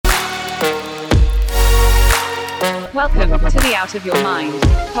Welcome to the Out of Your Mind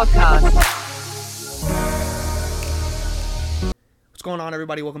podcast. What's going on,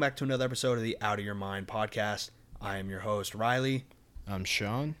 everybody? Welcome back to another episode of the Out of Your Mind podcast. I am your host, Riley. I'm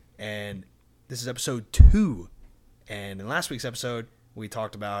Sean. And this is episode 2. And in last week's episode, we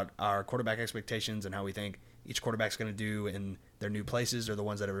talked about our quarterback expectations and how we think each quarterback's going to do in their new places or the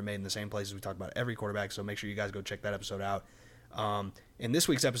ones that have remained in the same places. We talked about every quarterback, so make sure you guys go check that episode out. In this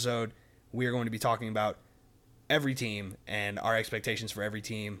week's episode, we are going to be talking about every team and our expectations for every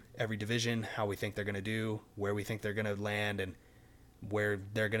team, every division, how we think they're going to do, where we think they're going to land, and where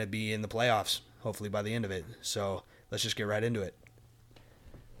they're going to be in the playoffs, hopefully by the end of it. So let's just get right into it.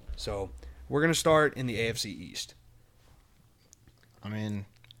 So we're going to start in the AFC East.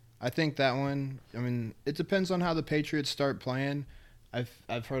 I think that one, it depends on how the Patriots start playing.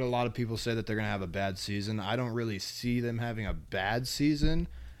 I've heard a lot of people say that they're going to have a bad season. I don't really see them having a bad season.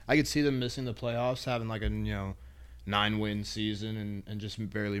 I could see them missing the playoffs, having like a 9-win season and just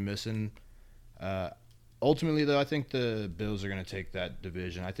barely missing. Ultimately, though, I think the Bills are going to take that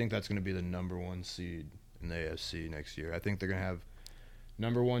division. I think that's going to be the number 1 seed in the AFC next year. I think they're going to have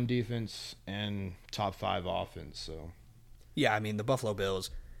number 1 defense and top 5 offense. So, yeah, the Buffalo Bills,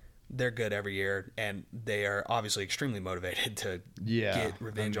 they're good every year, and they are obviously extremely motivated to get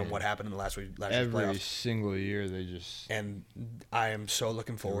revenge on what happened in the last year's playoffs. Every single year they just... And I am so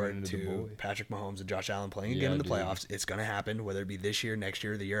looking forward to Patrick Mahomes and Josh Allen playing again in the playoffs. It's going to happen, whether it be this year, next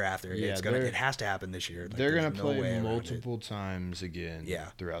year, the year after. Yeah, it has to happen this year. They're going to play multiple times again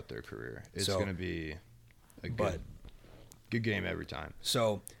throughout their career. It's going to be a good game every time.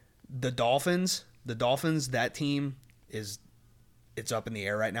 So the Dolphins, that team it's up in the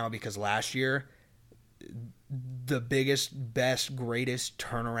air right now because last year, the biggest, best, greatest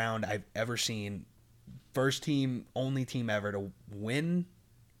turnaround I've ever seen. First team, only team ever to win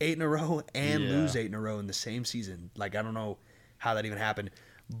 8 in a row and lose 8 in a row in the same season. I don't know how that even happened,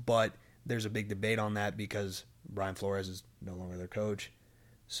 but there's a big debate on that because Brian Flores is no longer their coach.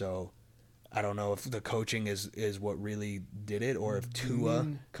 So I don't know if the coaching is what really did it or if Tua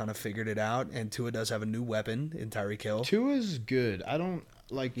kind of figured it out. And Tua does have a new weapon in Tyreek Hill. Tua's good.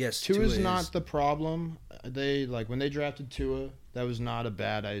 Tua's not the problem. When they drafted Tua, that was not a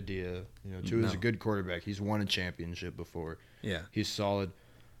bad idea. Tua's a good quarterback. He's won a championship before. Yeah. He's solid.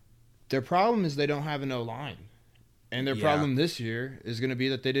 Their problem is they don't have an O-line. And their problem this year is going to be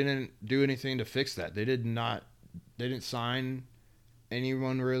that they didn't do anything to fix that. They didn't sign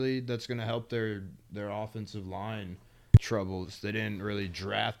anyone really that's going to help their offensive line troubles. They didn't really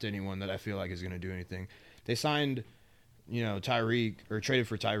draft anyone that I feel like is going to do anything. They signed, Tyreek or traded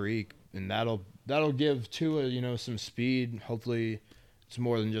for Tyreek, and that'll give Tua, some speed. Hopefully, it's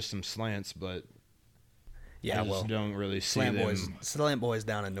more than just some slants, but I just don't really see slant boys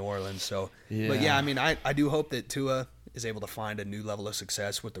down in New Orleans. So, yeah. But yeah, I do hope that Tua is able to find a new level of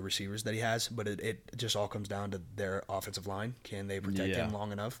success with the receivers that he has, but it just all comes down to their offensive line. Can they protect him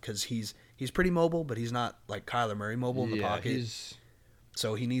long enough? Because he's pretty mobile, but he's not like Kyler Murray mobile in the pocket.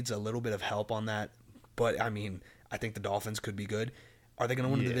 So he needs a little bit of help on that. But, I think the Dolphins could be good. Are they going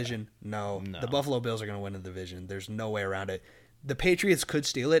to win the division? No. The Buffalo Bills are going to win the division. There's no way around it. The Patriots could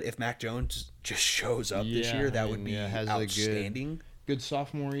steal it if Mac Jones just shows up this year. That would be outstanding. Good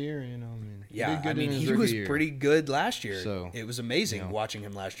sophomore year, he was pretty good last year. So it was amazing watching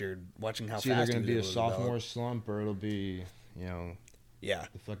him last year, watching how fast he was. It's either going to be a sophomore slump or it'll be, the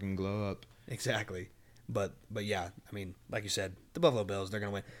fucking glow up. Exactly. But yeah, like you said, the Buffalo Bills, they're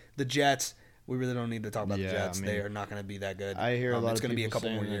going to win. The Jets, we really don't need to talk about the Jets. They are not going to be that good. I hear a lot of people be a couple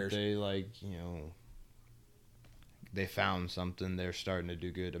saying more years. They they found something. They're starting to do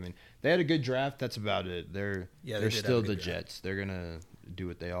good. They had a good draft. That's about it. They're still the Jets. They're going to do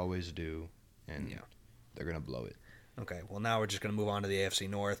what they always do, and they're going to blow it. Okay, well, now we're just going to move on to the AFC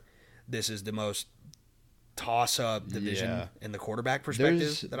North. This is the most toss-up division in the quarterback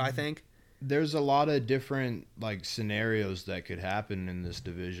perspective that I think. There's a lot of different scenarios that could happen in this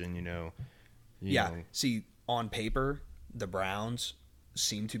division, See, on paper, the Browns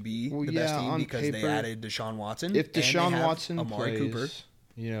seem to be the best team because they added Deshaun Watson. If Deshaun Watson Amari Cooper,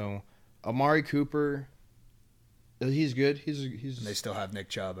 Amari Cooper, he's good. He's. And they still have Nick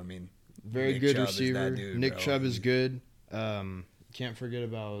Chubb. Very Nick good Chubb receiver. Dude, Nick Chubb is good. Can't forget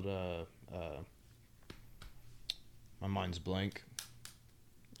about. My mind's blank.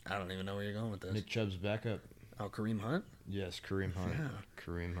 I don't even know where you're going with this. Nick Chubb's backup. Oh, Kareem Hunt? Yes, Kareem Hunt. Yeah.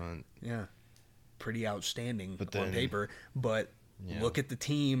 Kareem Hunt. Yeah. Pretty outstanding on paper. But look at the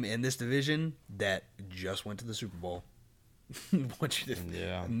team in this division that just went to the Super Bowl.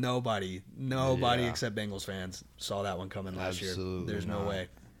 Nobody except Bengals fans saw that one coming last year. There's no way.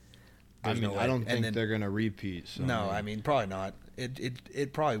 I mean, no way. I don't And think then- they're gonna repeat. So No, I I mean probably not.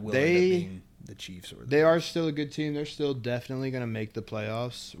 It probably will They- end up being the Chiefs or they are still a good team. They're still definitely gonna make the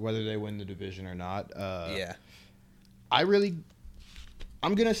playoffs, whether they win the division or not. yeah.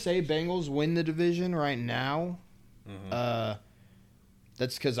 I'm gonna say Bengals win the division right now. Mhm.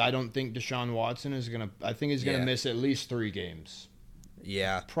 That's because I don't think Deshaun Watson is gonna. I think he's gonna Yeah. miss at least 3 games,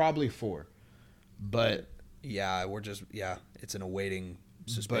 Yeah. probably 4. But Yeah, it's an awaiting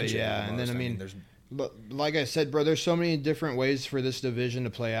suspension. yeah, and then, almost. I mean, there's like I said, bro, there's so many different ways for this division to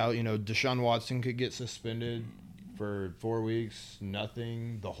play out. You know, Deshaun Watson could get suspended for 4 weeks,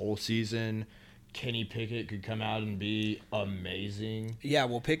 nothing, the whole season. Kenny Pickett could come out and be amazing. yeah.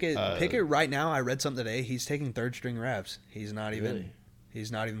 Well, Pickett right now. I read something today. He's taking third string reps. He's not even. Really?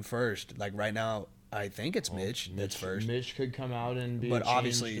 He's not even first. Like right now, I think it's Mitch that's first. Mitch could come out and be But a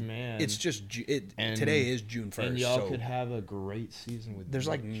obviously, changed man. it's just And- today is June 1st. and y'all so could have a great season with there's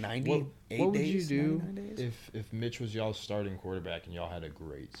like Mitch. 98 what would days, you 99 do days? if Mitch was y'all's starting quarterback and y'all had a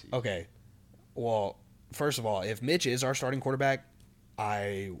great season? Okay. Well, first of all, if Mitch is our starting quarterback,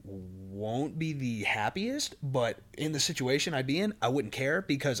 I won't be the happiest, but in the situation I'd be in, I wouldn't care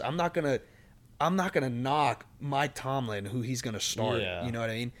because I'm not gonna knock Mike Tomlin, who he's gonna start. Yeah. You know what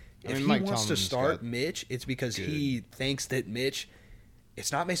I mean? If mean, he Mike wants to Tomlin's start got Mitch, it's because good. he thinks that Mitch.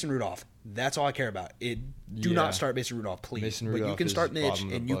 It's not Mason Rudolph. That's all I care about. Do Yeah. not start Mason Rudolph, please. Mason but you Rudolph can is start Mitch bottom of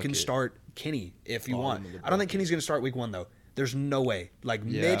the and you can bucket. start Kenny if you Bottom want. of the I don't think bucket. Kenny's going to start week 1 though. There's no way. Like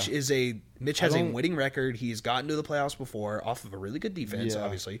Yeah. Mitch has a don't- winning record. He's gotten to the playoffs before off of a really good defense, Yeah.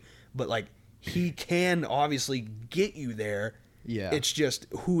 obviously. But like he can obviously get you there. Yeah. It's just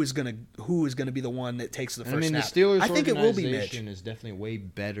who is gonna be the one that takes the And first I mean, snap. the Steelers I think it will be Mitch. organization is definitely way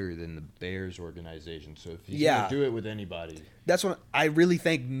better than the Bears organization. So if he's Yeah. gonna do it with anybody, That's what I really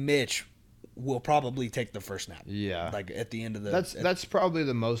think. Mitch will probably take the first snap. yeah, Like at the end of the. that's probably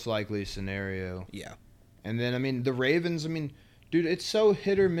the most likely scenario. yeah. And then I mean, the Ravens. I mean, dude, it's so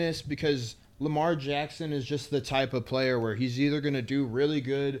hit or miss because Lamar Jackson is just the type of player where he's either gonna do really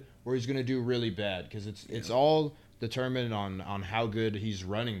good or he's gonna do really bad because it's all determined on how good he's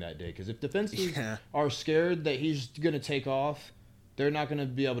running that day. Because if defenses Yeah. are scared that he's gonna take off, they're not gonna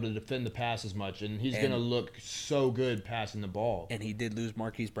be able to defend the pass as much, and he's And- gonna look so good passing the ball. And he did lose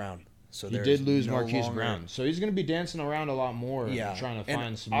Marquise Brown. So He there's did lose no Marquise longer- Brown, so he's gonna be dancing around a lot more, Yeah. trying to And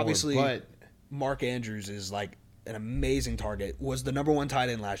find some obviously, more. But Mark Andrews is like an amazing target. Was the number 1 tight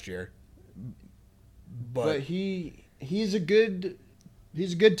end last year. but he's a good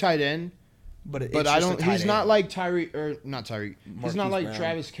tight end. But But it's I just a don't. tight He's end. not like Tyree or not Tyree. He's Marquise not like Brown.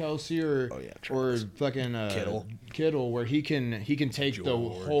 Travis Kelce or Oh, yeah, or Travis. fucking Kittle, where he can take the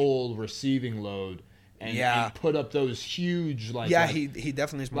George. whole receiving load and, Yeah. and put up those huge like Yeah, like, he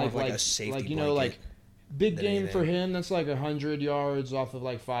definitely is more of like a safety like you know blanket like big than game for anything. him. That's like 100 yards off of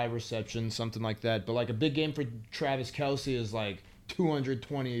like 5 receptions, something like that. But like a big game for Travis Kelce is like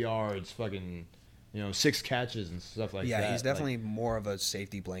 220 yards, fucking 6 catches and stuff like that. Yeah, he's Like, definitely more of a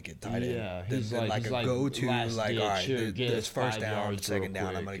safety blanket tight end. Yeah, than, he's than like- he's a like go-to, last like, ditch, all right, here, get this us first 5 down, yards second real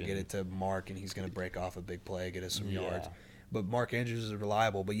down, I'm going to quick, get it to Mark, and he's going to break off a big play, get us some yards. But Mark Andrews is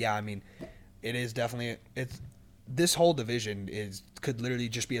reliable. But, yeah, I mean, it is definitely – this whole division could literally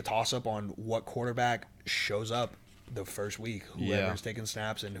just be a toss-up on what quarterback shows up the first week, whoever's taking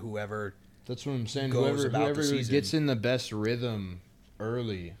snaps and whoever – That's what I'm saying. goes about the Whoever season. gets in the best rhythm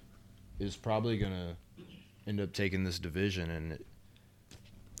early is probably gonna end up taking this division, and that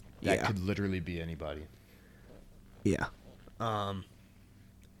Yeah. could literally be anybody. Yeah.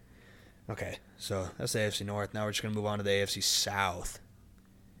 Okay, so that's the AFC North. Now we're just going to move on to the AFC South.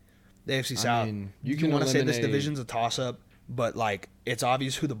 The AFC South. mean, you you can can want to say this eliminate- division's a toss-up, but like it's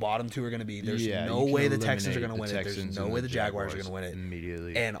obvious who the bottom two are going to be. There's Yeah, no you can way the Texans are eliminate going to the win it. There's Texans no and way the Jaguars are going to win it.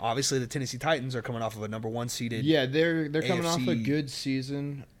 immediately. And obviously the Tennessee Titans are coming off of a number 1 seeded. Yeah, they're coming off a AFC good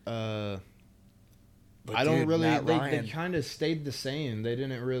season. but I don't dude, really. Matt They Ryan- kind of stayed the same. They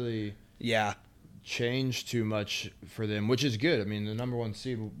didn't really Yeah, change too much for them, which is good. I mean, the number 1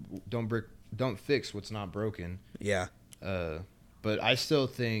 seed don't fix what's not broken. yeah. But I still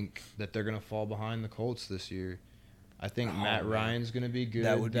think that they're going to fall behind the Colts this year. I think Oh, Matt man. Ryan's going to be good.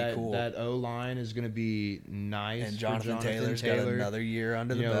 That would be cool. That O-line is going to be nice. And for Jonathan Taylor's got another year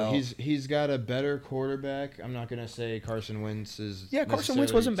under the belt. He's got a better quarterback. I'm not going to say Carson Wentz is Yeah, Carson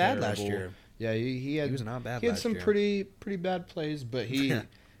Wentz wasn't bad last terrible. year. Yeah, he had He was not bad He had last some year. pretty bad plays, but he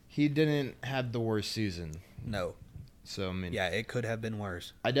didn't have the worst season. No. So I mean, Yeah, it could have been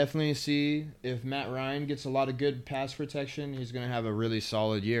worse. I definitely see if Matt Ryan gets a lot of good pass protection, he's going to have a really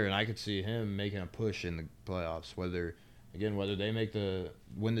solid year, and I could see him making a push in the playoffs. Whether they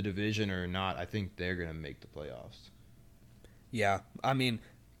win the division or not, I think they're going to make the playoffs. Yeah, I mean,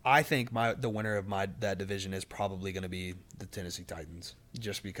 I think the winner of that division is probably going to be the Tennessee Titans,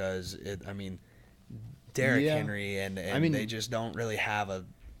 just because Derrick Henry and they just don't really have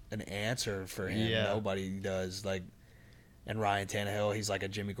an answer for him. Yeah. Nobody does. And Ryan Tannehill, he's like a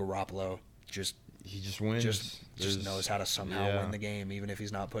Jimmy Garoppolo. He just wins. Just knows how to somehow win the game, even if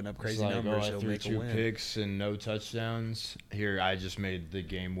he's not putting up crazy it's like, numbers. I He'll threw make a 2 win. picks and no touchdowns. Here, I just made the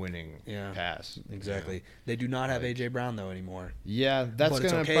game-winning pass. Exactly. Yeah. They do not have A.J. Brown, though, anymore. Yeah, that's but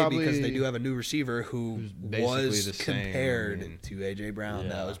it's going to okay probably... because they do have a new receiver who's was the same, compared to A.J. Brown.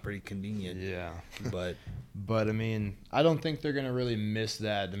 That was pretty convenient. Yeah. But I don't think they're going to really miss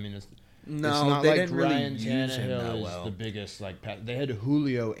that. It's not they like didn't really Ryan use him that Tannehill is well. the biggest. They had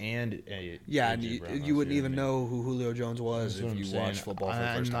Julio and A.J. and Brown you wouldn't last year. even know who Julio Jones was That's what if you I'm saying. watched football for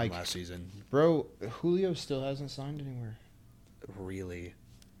the first time last season. Bro, Julio still hasn't signed anywhere. Really?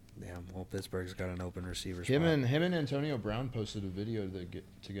 Damn. Well, Pittsburgh's got an open receiver spot. Him and Antonio Brown posted a video to get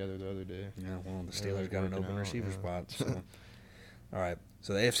together the other day. Yeah, well, the They're, Steelers got an open receiver yeah. spot. So. All right.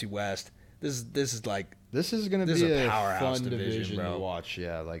 So the AFC West. This is going to be a a powerhouse fun division bro. to watch.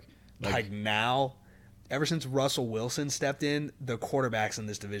 Yeah, like now, ever since Russell Wilson stepped in, the quarterbacks in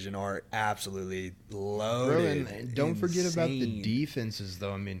this division are absolutely loaded. Bro, and don't forget about the defenses,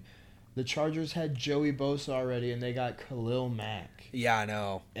 though. The Chargers had Joey Bosa already, and they got Khalil Mack. Yeah, I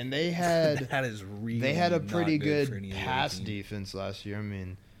know. And they had that is really they had a not pretty good good pass defense last year.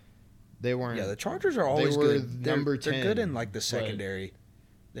 They weren't. Yeah, the Chargers are always they were good. Number They're 10, good in the secondary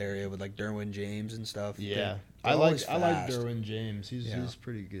area with Derwin James and stuff. Yeah, I like Derwin James. He's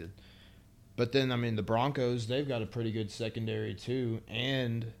pretty good. But then the Broncos, they've got a pretty good secondary too,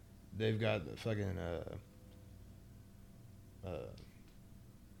 and they've got the fucking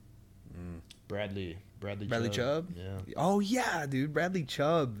Bradley Chubb. Yeah. Oh yeah, dude, Bradley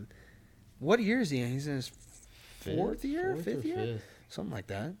Chubb. What year is he in? He's in his fifth year, something like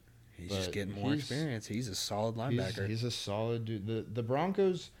that. He's just getting more experience. He's a solid linebacker. He's a solid dude. The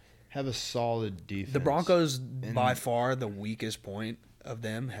Broncos have a solid defense. The Broncos, by far, the weakest point of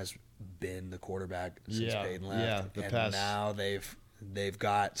them has been the quarterback since Peyton left. Now they've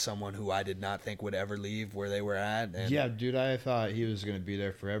got someone who I did not think would ever leave where they were at. And dude, I thought he was going to be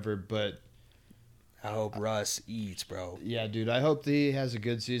there forever, but I hope Russ eats, bro. Yeah, dude, I hope he has a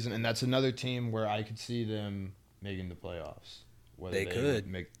good season, and that's another team where I could see them making the playoffs. Whether they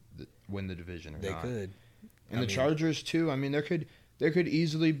could win the division or not. They could. And the Chargers too. There could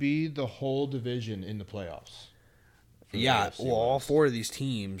easily be the whole division in the playoffs. Yeah, all 4 of these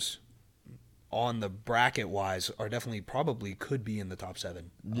teams on the bracket wise are probably could be in the top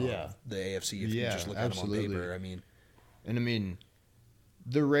 7. Yeah, the AFC if you just look at them on paper.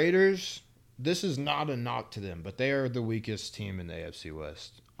 The Raiders. This is not a knock to them, but they are the weakest team in the AFC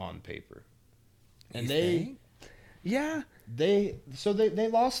West on paper. And they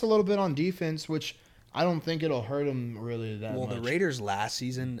lost a little bit on defense, which I don't think it'll hurt them really that much. Well, the Raiders last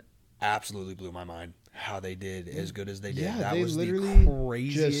season absolutely blew my mind. How they did as good as they did. Yeah, that they was literally the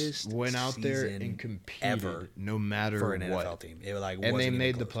craziest just went out there and competed ever no matter for an what. NFL team. It and they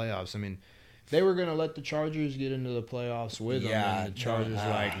made the playoffs. They were going to let the Chargers get into the playoffs with them, and the Chargers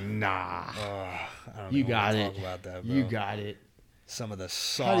nah. You got it. About that, bro. You got it. Some of the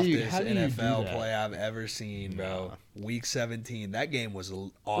softest how do you NFL play I've ever seen, bro. Week 17. That game was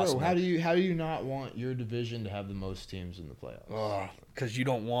awesome. Bro, how do you not want your division to have the most teams in the playoffs? Because you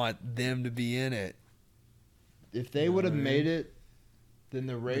don't want them to be in it. If they would have made it, then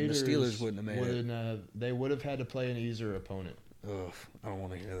the Raiders Steelers wouldn't have made it. They would have had to play an easier opponent. Ugh, I don't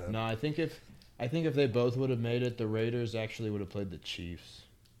want to hear that. No, I think if they both would have made it, the Raiders actually would have played the Chiefs.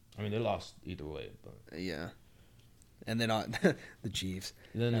 They lost either way, but yeah. And then the Chiefs.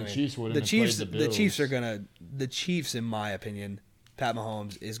 Then the Chiefs would have played the Bills. The Chiefs, in my opinion, Pat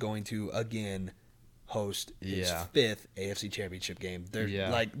Mahomes is going to again host his 5th AFC Championship game. They're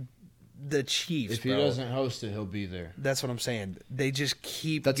the Chiefs. If he doesn't host it, he'll be there. That's what I'm saying. They just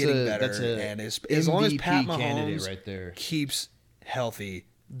keep getting better. And as long as Pat Mahomes right there keeps healthy,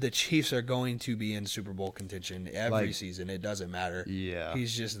 the Chiefs are going to be in Super Bowl contention every season. It doesn't matter. Yeah.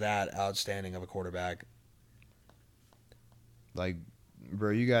 He's just that outstanding of a quarterback.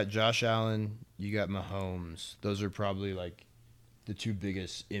 Bro, you got Josh Allen, you got Mahomes. Those are probably the 2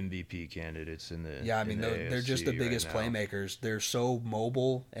 biggest MVP candidates in the they're just the biggest playmakers. They're so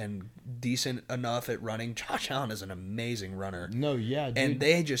mobile and decent enough at running. Josh Allen is an amazing runner. No, yeah, dude. And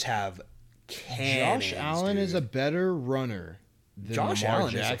they just have cannons. Josh Allen is a better runner than Josh Lamar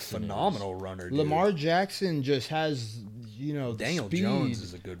Allen Jackson is a phenomenal runner, dude. Lamar Jackson just has, Daniel speed Jones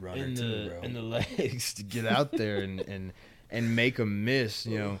is a good runner too, bro. And the legs to get out there and make them miss,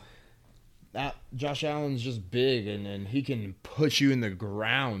 Josh Allen's just big, and he can put you in the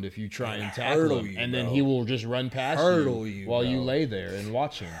ground if you try and tackle hurdle him, you, and then bro. he will just run past Hurdle you, while you bro. lay there and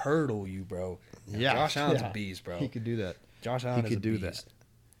watch him. Hurdle you, bro. Yeah, Josh Allen's yeah. a beast, bro. He could do that. Josh Allen could is a do beast.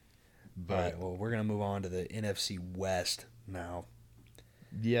 that. All right, well, we're gonna move on to the NFC West now.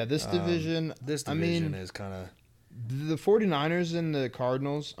 Yeah, this division. This I division mean, is kind of the 49ers and the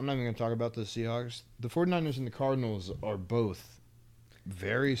Cardinals. I'm not even going to talk about the Seahawks. The 49ers and the Cardinals are both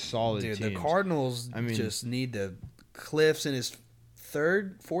very solid dude. teams. The Cardinals just need to. Cliff's in his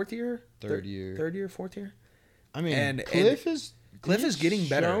fourth year, Third year. fourth year. I mean, and Cliff is he's getting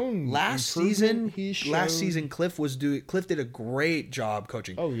better. shown Last improvement. season, Cliff did a great job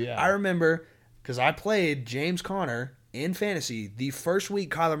coaching. Oh, yeah. I remember because I played James Conner in fantasy the first week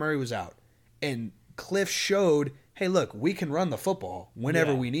Kyler Murray was out, and Cliff showed, hey, look, we can run the football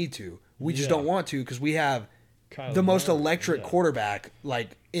whenever Yeah. we need to. We just Yeah. don't want to because we have Kyler the most Murray, electric yeah. quarterback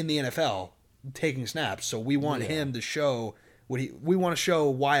like in the NFL taking snaps. So we want him to show we want to show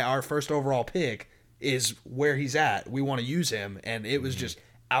why our first overall pick is where he's at. We want to use him, and it was just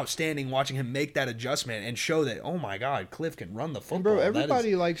outstanding watching him make that adjustment and show that, oh my God, Cliff can run the football. And bro, That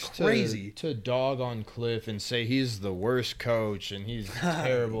everybody is likes crazy. to dog on Cliff and say he's the worst coach and he's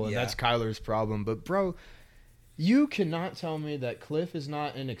terrible and Yeah. that's Kyler's problem. But bro, you cannot tell me that Cliff is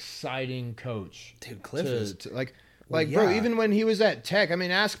not an exciting coach. Dude, Cliff is like Well, bro, yeah. even when he was at Tech, I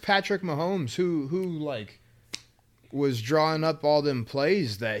mean, ask Patrick Mahomes who like was drawing up all them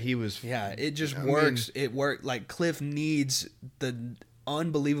plays that he was. Yeah, it just I works. It worked. Like Cliff needs the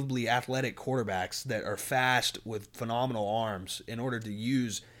unbelievably athletic quarterbacks that are fast with phenomenal arms in order to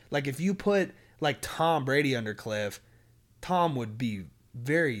use. Like if you put like Tom Brady under Cliff, Tom would be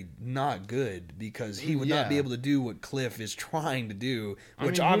very not good because he would not be Yeah. able to do what Cliff is trying to do, I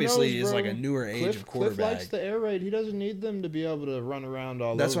which mean, who obviously knows, is like bro? a newer age of quarterback. Cliff likes the air raid. He doesn't need them to be able to run around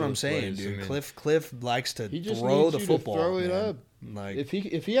all That's over what I'm the saying, place. dude. I mean, Cliff likes to he just throw needs the you football. to throw it man. up. Like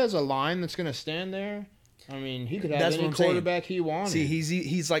If he has a line that's going to stand there, I mean, he could have That's any what I'm saying. quarterback he wanted. See,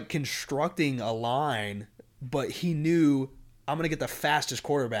 he's like constructing a line, but he knew I'm gonna get the fastest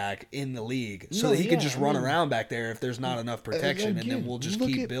quarterback in the league, so No, that he can yeah, just I run mean, around back there if there's not enough protection, and then Again, we'll just look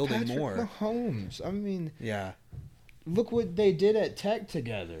keep at building Patrick more. Mahomes. I mean, Yeah, look what they did at Tech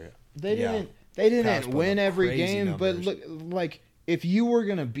together. They Yeah. didn't. They Passed didn't by win the every crazy game, but numbers. look, like if you were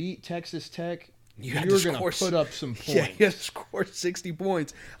gonna beat Texas Tech, You you had were to gonna score put up some points. yeah, he had to score 60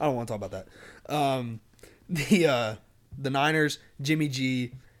 points. I don't want to talk about that. The Niners, Jimmy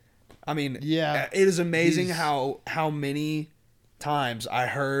G. I mean, Yeah, it is amazing he's- how many times I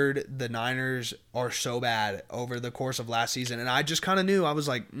heard the Niners are so bad over the course of last season, and I just kind of knew. I was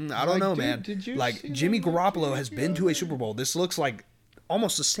like, I don't Like, know, dude, man. did you Like see Jimmy them Garoppolo last has year? been to a Super Bowl. This looks like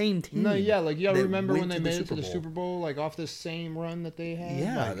almost the same team. No, yeah, like y'all that remember when went they to made it to the Bowl. Super Bowl, like off this same run that they had.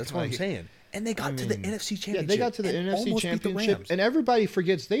 Yeah, Like- that's what I'm like, saying. And they got to the mean, NFC Championship. Yeah, they got to the and NFC almost beat the Championship, Rams. and everybody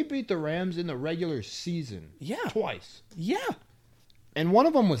forgets they beat the Rams in the regular season. Yeah. Twice. Yeah. And one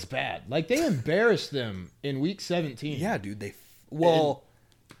of them was bad. Like, they embarrassed them in Week 17. Yeah, dude.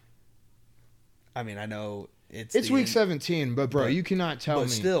 I mean, I know it's It's the Week end, 17, but, bro, you cannot tell but me.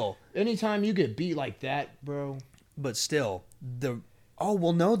 still, Anytime you get beat like that, bro. the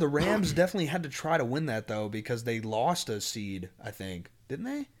Rams definitely had to try to win that though because they lost a seed. I think didn't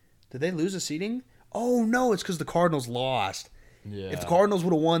they? Did they lose a seeding? Oh no, it's because the Cardinals lost. Yeah. If the Cardinals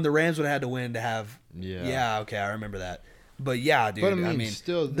would have won, the Rams would have had to win to have. Yeah. Yeah. Okay, I remember that. But yeah, dude. But, I I mean, mean,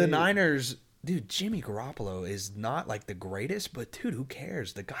 still, the they- Niners. Dude, Jimmy Garoppolo is not like the greatest, but dude, who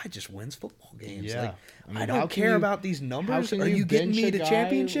cares? The guy just wins football games. Yeah. Like, I mean, I how don't can care you- about these how numbers. can Are you you getting bench me a to guy when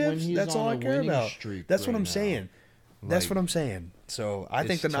championships? he's That's on all I a care winning about. streak That's what right I'm now? saying. That's Like, what I'm saying. So I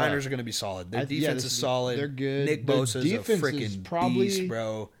think it's the Niners tough. are going to be solid. Their Yeah, defense is solid. they're good. Nick Their Bosa is a defense is freaking probably- beast,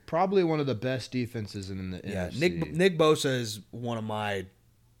 bro. Probably one of the best defenses in the Yeah, NFC. Nick Bosa is one of my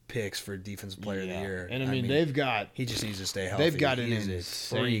picks for defensive player of the year. And I mean, they've got he just needs to stay healthy. they've got an He is a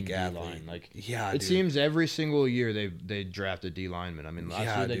insane freak D athlete. line. Like, yeah, it dude. seems every single year they draft a D lineman. I mean, last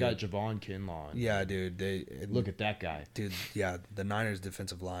Yeah, year they got dude. Javon Kinlaw. Yeah, dude. Look at that guy. Dude, yeah, the Niners'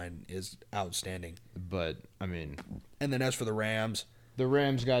 defensive line is outstanding. But I mean, And then as for the Rams, the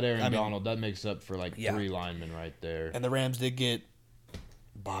Rams got Aaron I mean, Donald. That makes up for like yeah. 3 linemen right there. and the Rams did get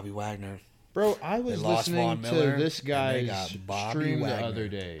Bobby Wagner. Bro, I They was lost listening Von to Miller, this and they guy's got Bobby stream Wagner. the other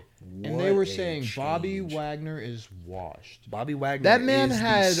day, and What they were a saying Bobby change. Wagner is washed. Bobby Wagner. That man is the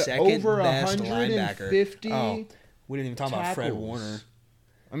had second over best 150 linebacker. Oh, we didn't even talk about Fred tackles. Warner.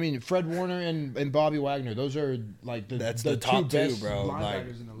 I mean, Fred Warner and Bobby Wagner, those are like That's the the top two two, best bro. linebackers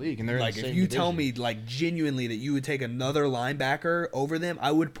Like- in the league, and they're Like in the if same you tell division. me like genuinely that you would take another linebacker over them,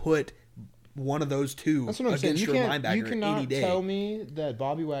 I would put one of those two That's what I'm saying. against You your can't. linebacker You cannot any day. tell me that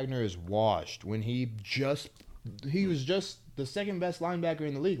Bobby Wagner is washed when he was just the second best linebacker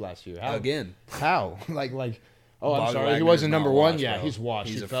in the league last year. How? Again. How? like. Oh, I'm Bobby sorry. Wagner He wasn't is not number one. washed, Yeah, bro. he's washed.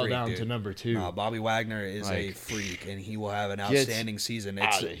 He's he a fell freak, down dude. to number 2. No, Bobby Wagner is a Like, freak, and he will have an get outstanding season.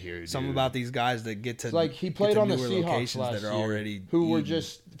 It's outta here, something dude. about these guys that get to It's like he get played to on the newer Seahawks locations last that are year, already who were eaten.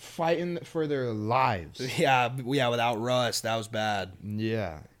 just fighting for their lives. yeah, without Russ, that was bad.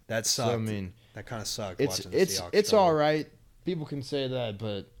 Yeah, That sucked. so I mean, that kind of sucked. it's watching the it's Seahawks it's struggle. all right. People can say that,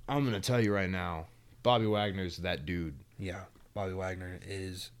 but I'm gonna tell you right now, Bobby Wagner's that dude. Yeah, Bobby Wagner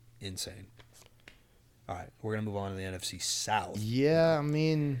is insane. All right, we're gonna move on to the NFC South. Yeah, I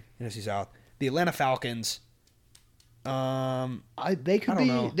mean, NFC South. The Atlanta Falcons. they I could don't be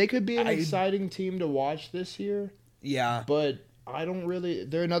know. they could be an I- exciting team to watch this year, Yeah, but I don't really.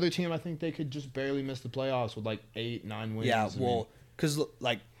 They're another team. I think they could just barely miss the playoffs with like 8-9 wins. yeah. I mean, Well, because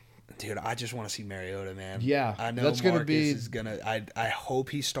like, dude, I just want to see Mariota, man. Yeah, I know that's gonna Marcus be- is gonna. I hope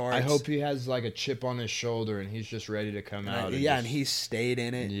he starts. I hope he has like a chip on his shoulder and he's just ready to come out. yeah, and just- he's stayed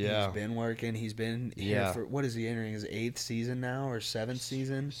in it. Yeah. He's been working. He's been here Yeah. for what is he entering his 8th season now or 7th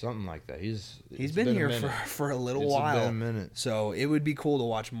season? something like that. He's He's it's been a here minute. for a little It's while. been a minute. So it would be cool to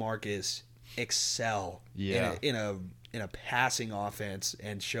watch Marcus excel Yeah. in a passing offense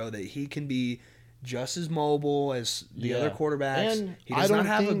and show that he can be just as mobile as the Yeah. other quarterbacks. And he I does not don't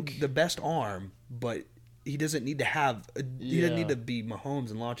have think- the best arm, but he doesn't need to have. He doesn't Yeah. need to be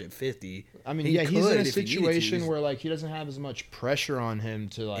Mahomes and launch at 50. I mean, He he's could in a if he needed to. situation He's- where like he doesn't have as much pressure on him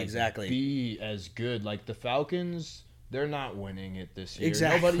to like Exactly. be as good. Like the Falcons, they're not winning it this year.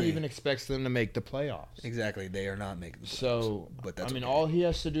 Exactly. Nobody even expects them to make the playoffs. Exactly, they are not making the playoffs. So, but that's I mean, okay. all he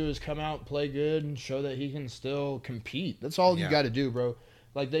has to do is come out, play good, and show that he can still compete. That's all Yeah. you got to do, bro.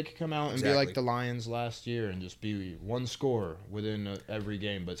 Like they could come out and be Exactly. like the Lions last year and just be one score within every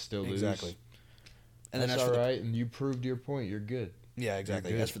game, but still lose. Exactly. And And then that's as all for the- right. And you proved your point. You're good. Yeah,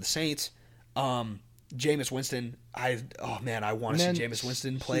 exactly. good. As for the Saints, Jameis Winston, I want to Man, see Jameis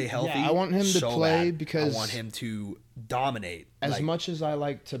Winston play yeah, healthy. I want him to so play bad. because I want him to dominate. As Like, much as I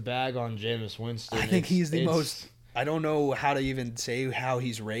like to bag on Jameis Winston, I think he's the it's- most. I don't know how to even say how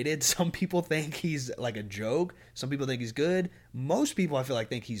he's rated. Some people think he's like a joke. Some people think he's good. Most people, I feel like,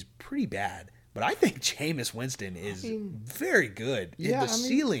 think he's pretty bad. But I think Jameis Winston is very good. Yeah, The I mean,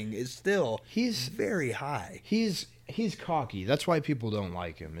 ceiling is still he's very high. He's cocky. That's why people don't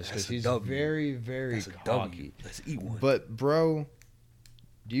like him. Is because That's a he's W. very, very That's a cocky. W. Let's eat one. But bro,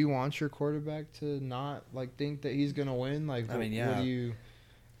 do you want your quarterback to not like think that he's gonna win? Like, I mean, What yeah. do you?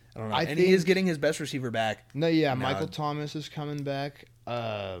 I don't know. I And he is think- getting his best receiver back. No, yeah, No. Michael Thomas is coming back.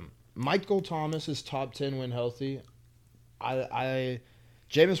 Michael Thomas is top 10 when healthy.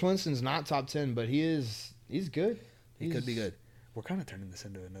 Jameis Winston's not top 10, but he's good. He could be good. We're kind of turning this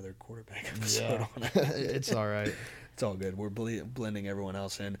into another quarterback episode. Yeah, On it. it's all right. It's all good. We're blending everyone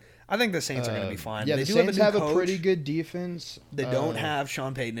else in. I think the Saints are going to be fine. Yeah, they the do Saints have a have new a pretty coach. good defense. They don't have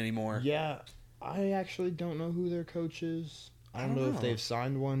Sean Payton anymore. Yeah, I actually don't know who their coach is. I don't know if know. they've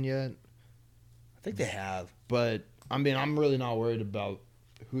signed one yet. I think they have. But I mean, I'm really not worried about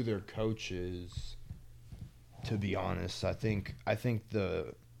who their coach is. To be honest, I think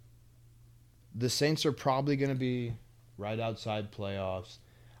the Saints are probably going to be right outside playoffs.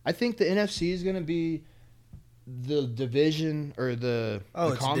 I think the NFC is going to be the division or the Oh,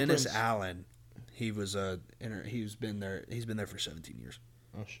 it's conference. Dennis Allen. He was he's been there. He's been there for 17 years.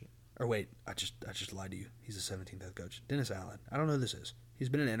 Oh shit! Or wait, I just lied to you. He's the 17th head coach. Dennis Allen. I don't know who this is. He's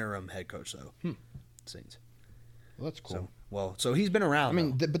been an interim head coach though. Saints. Well, that's cool. So he's been around. I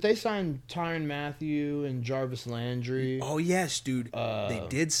mean, though. but they signed Tyrann Mathieu and Jarvis Landry. Oh yes, dude. They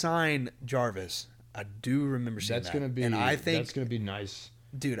did sign Jarvis. I do remember seeing That's that. gonna be. and I think, that's gonna be nice.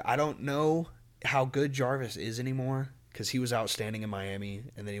 dude, I don't know how good Jarvis is anymore because he was outstanding in Miami,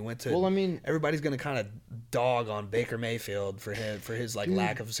 and then he went to. Well, I mean, everybody's gonna kind of dog on Baker Mayfield for his like Dude.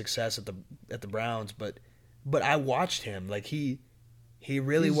 lack of success at the Browns, but I watched him like he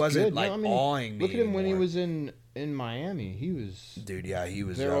really he's wasn't good. No, like I mean, awing me. Look at him when he anymore. was in Miami. He was Dude, yeah, he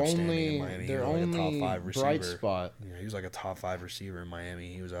was their outstanding only in Miami. their he was only like a top 5 receiver. bright spot. Yeah, he was like a top 5 receiver in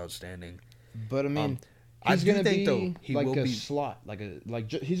Miami. He was outstanding. But I mean, I he's do gonna think, be though, he like will a be- slot,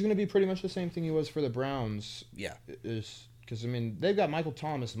 he's gonna be pretty much the same thing he was for the Browns. Yeah, Is because I mean they've got Michael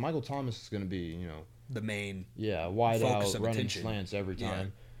Thomas. And Michael Thomas is gonna be the main. wide Focus out of running attention. slants every Yeah.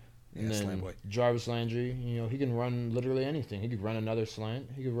 time. Yeah, And slant then boy. Jarvis Landry, he can run literally anything. He could run another slant.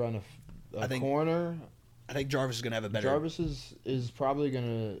 He could run I think corner. I think Jarvis is gonna have a better Jarvis is probably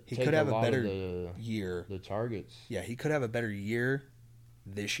gonna He take could have a lot better of year. the targets. Yeah, he could have a better year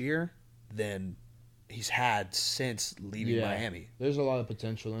this year than he's had since leaving Miami. There's a lot of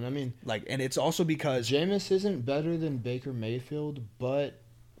potential, and I mean, And it's also because Jameis isn't better than Baker Mayfield, but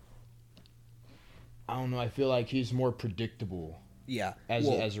I don't know. I feel like he's more predictable. Yeah, as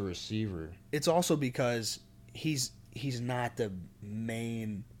a receiver. It's also because he's not the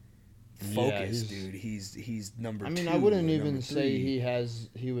main focus, dude. He's number 2. I wouldn't even say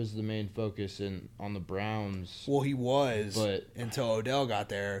he was the main focus on the Browns. Well, he was, but until Odell got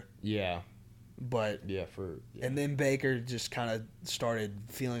there. Yeah. But and then Baker just kind of started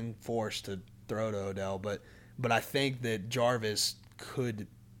feeling forced to throw to Odell. But I think that Jarvis could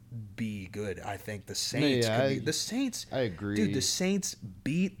be good. I think the Saints could be. The Saints, I agree. Dude, the Saints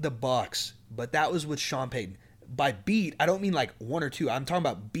beat the Bucs, but that was with Sean Payton. By beat, I don't mean like 1 or 2. I'm talking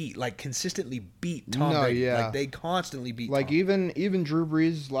about beat, like consistently beat Tom Brady. Yeah. Like they constantly beat Tom. Even Drew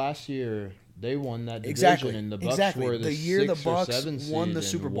Brees last year, they won that division, and the Bucs were the year the Bucs won the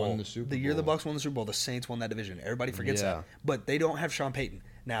Super Bowl. The year the Bucs won the Super Bowl, the Saints won that division. Everybody forgets that. But they don't have Sean Payton.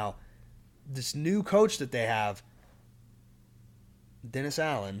 Now, this new coach that they have, Dennis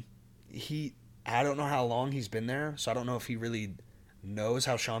Allen, I don't know how long he's been there, so I don't know if he really knows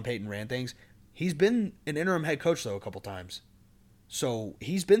how Sean Payton ran things. He's been an interim head coach, though, a couple times. So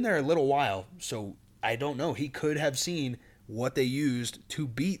he's been there a little while, so I don't know. He could have seen what they used to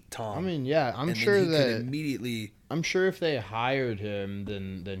beat Tom. I mean, yeah, I'm sure that immediately. I'm sure if they hired him,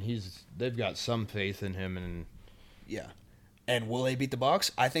 then they've got some faith in him, and yeah. And will they beat the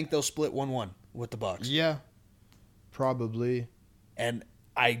Bucs? I think they'll split 1-1 with the Bucs. Yeah, probably. And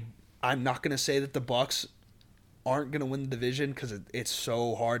I'm not going to say that the Bucs aren't going to win the division because it's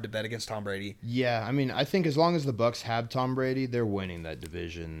so hard to bet against Tom Brady. Yeah, I mean, I think as long as the Bucs have Tom Brady, they're winning that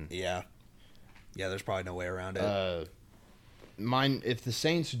division. Yeah. Yeah, there's probably no way around it. If the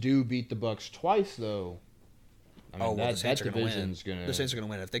Saints do beat the Bucs twice, though, I mean, the Saints that division's going to... The Saints are going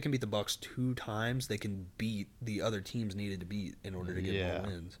to win. If they can beat the Bucs 2 times, they can beat the other teams needed to beat in order to get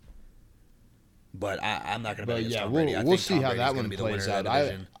more wins. But I'm not going to bet against Tom Brady. We'll see how that one plays out.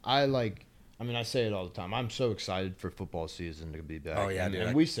 I say it all the time. I'm so excited for football season to be back. Oh, yeah,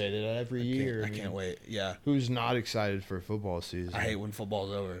 and we say that every year. I can't wait. Yeah. Who's not excited for football season? I hate when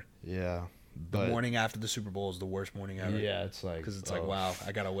football's over. Yeah. The morning after the Super Bowl is the worst morning ever. Yeah, it's like... Because it's like, wow,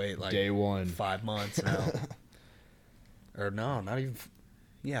 I got to wait like... Day 1. 5 months now. Or no, not even...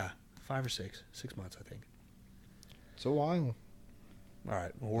 Yeah, 5 or 6. 6 months, I think. It's a while. All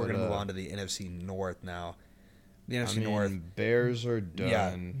right, well, we're going to move on to the NFC North now. The NFC North. Bears are done.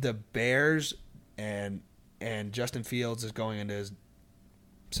 Yeah, the Bears and Justin Fields is going into his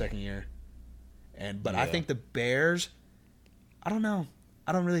second year. But I think the Bears, I don't know.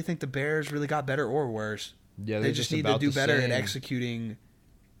 I don't really think the Bears really got better or worse. Yeah, they just need to do better at executing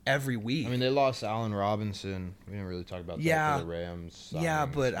every week. I mean, they lost Allen Robinson. We didn't really talk about that for the Rams. Yeah,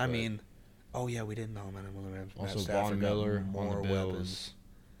 but I mean, oh yeah, we didn't know him on the Rams. Also, Von Miller on the Bills.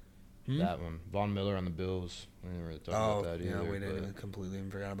 That one, Von Miller on the Bills. We didn't really talk about that either. Yeah, we didn't even completely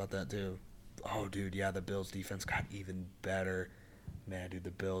forgot about that too. Oh, dude, yeah, the Bills' defense got even better. Man, dude,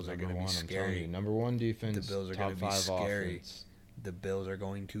 the Bills are going to be scary. Number 1 defense. The Bills are going to be scary. Offense. The Bills are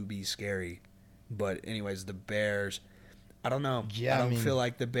going to be scary. But anyways, the Bears, I don't know. Yeah, I don't feel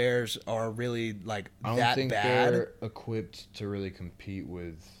like the Bears are really like that bad. I don't think they're equipped to really compete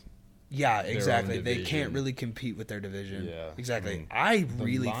with. Yeah, exactly. They can't really compete with their division. Yeah, exactly. I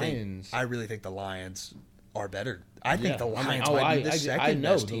really think the Lions are better. I think the Lions might be the second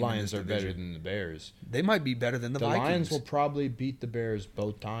best team. I know the Lions are better than the Bears. They might be better than the Vikings. The Lions will probably beat the Bears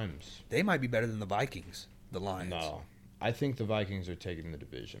both times. They might be better than the Vikings. The Lions. No, I think the Vikings are taking the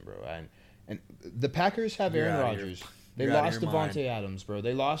division, bro. And the Packers have Aaron Rodgers. They lost Devontae Adams, bro.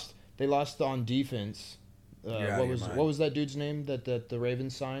 They lost on defense. What was that dude's name that the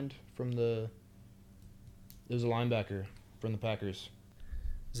Ravens signed from the? There's a linebacker from the Packers.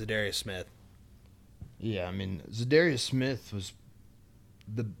 Zadarius Smith. Yeah, I mean Zadarius Smith was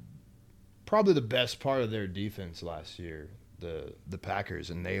probably the best part of their defense last year. The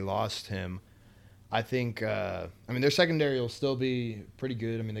Packers, and they lost him. I think. Their secondary will still be pretty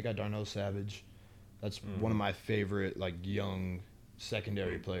good. I mean, they got Darnell Savage. That's one of my favorite young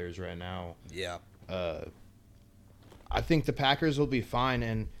secondary players right now. Yeah. I think the Packers will be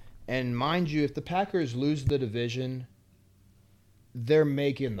fine, and mind you, if the Packers lose the division, they're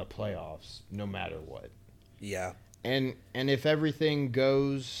making the playoffs no matter what. Yeah. And if everything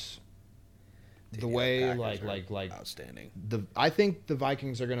goes the way outstanding. I think the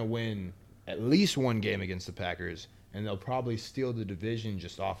Vikings are going to win at least one game against the Packers, and they'll probably steal the division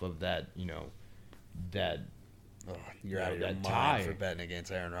just off of that, you're out of your mind tie for betting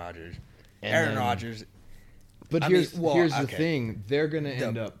against Aaron Rodgers. Aaron Rodgers, But I here's mean, well, here's the okay. thing: they're gonna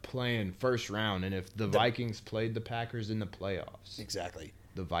end up playing first round, and if the Vikings played the Packers in the playoffs, Exactly.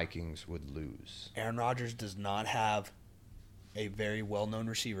 the Vikings would lose. Aaron Rodgers does not have a very well-known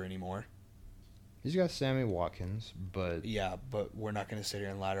receiver anymore. He's got Sammy Watkins, but Yeah, but we're not going to sit here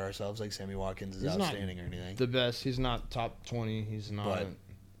and lie to ourselves like Sammy Watkins is he's not outstanding or anything. the best. He's not top 20. He's not. But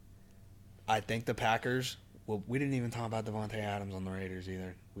I think the Packers. Well, we didn't even talk about Devontae Adams on the Raiders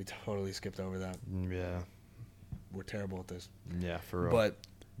either. We totally skipped over that. Yeah, We're terrible at this. yeah, for real. But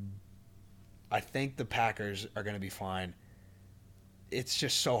I think the Packers are going to be fine. It's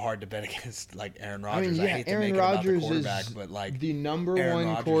just so hard to bet against like Aaron Rodgers. I mean, yeah, hate to Aaron make it about the Rodgers quarterback, is but like the number Aaron one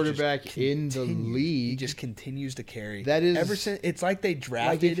Rodgers quarterback just in the continues- league. He just continues to carry. That is ever since it's like they like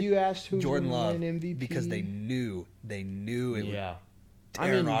drafted if you asked who's Jordan gonna Love win MVP, because they knew it would. yeah.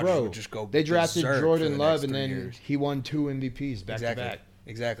 Aaron Rodgers would just go. They drafted berserk for Jordan the Love, next and 3 then years. he won 2 MVPs back Exactly. to back.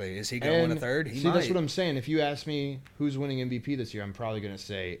 Exactly. Is he going to win a third? He might. That's what I'm saying. If you ask me who's winning MVP this year, I'm probably going to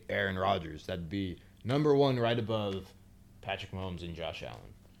say Aaron Rodgers. That'd be number 1 right above Patrick Mahomes and Josh Allen.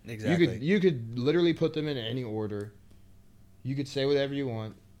 Exactly. You could literally put them in any order. You could say whatever you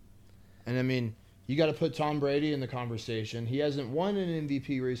want. And I mean, you got to put Tom Brady in the conversation. He hasn't won an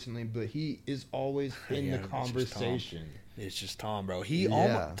MVP recently, but he is always in Yeah, the it's just Tom. conversation. It's just Tom, bro. He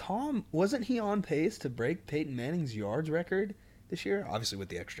Yeah. Tom wasn't he on pace to break Peyton Manning's yards record this year? Obviously with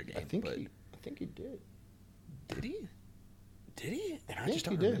the extra game. I think but he did. did he? Did he? And I think just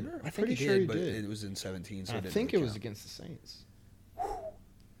don't he did. remember. I I'm think pretty he sure did, he but did. it was in 17, so I it didn't think really it was count. against the Saints.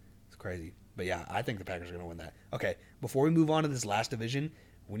 It's crazy. But yeah, I think the Packers are going to win that. Okay, before we move on to this last division,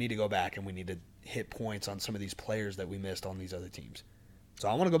 we need to go back and we need to hit points on some of these players that we missed on these other teams. So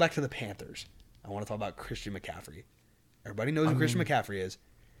I want to go back to the Panthers. I want to talk about Christian McCaffrey. Everybody knows who Christian McCaffrey is.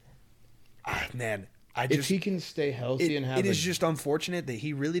 Man, If he can stay healthy and have it is just unfortunate that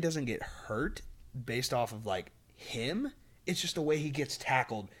he really doesn't get hurt based off of like him. It's just the way he gets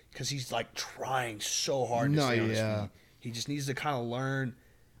tackled because he's like trying so hard to stay on his feet. He just needs to kind of learn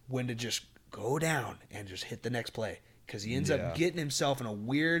when to just go down and just hit the next play because he ends up getting himself in a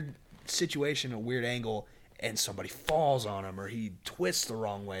weird situation, a weird angle, and somebody falls on him or he twists the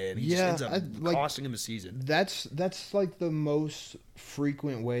wrong way and he just ends up costing him a season. That's like the most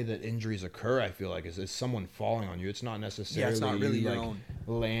frequent way that injuries occur. I feel like is someone falling on you. It's not necessarily not really you, your like, own.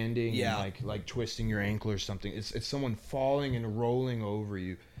 landing, Yeah. and like twisting your ankle or something. It's someone falling and rolling over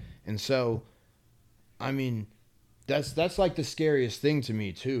you, and so, I mean, that's like the scariest thing to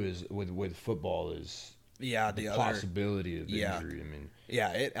me too. Is with football is the possibility of injury. I mean.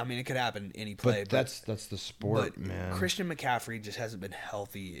 Yeah, it could happen any play. But that's the sport, but man. Christian McCaffrey just hasn't been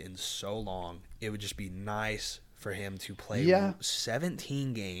healthy in so long. It would just be nice for him to play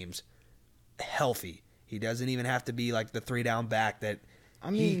 17 games healthy. He doesn't even have to be like the 3-down back that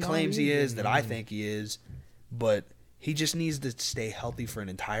he claims he is, that I think he is. But he just needs to stay healthy for an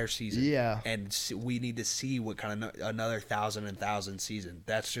entire season. Yeah. And we need to see what kind of another 1,000 season.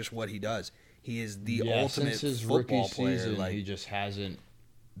 That's just what he does. He is the ultimate since his football rookie player. season, Like, he just hasn't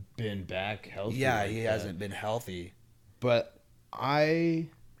been back healthy. yeah, like he that. hasn't been healthy. But I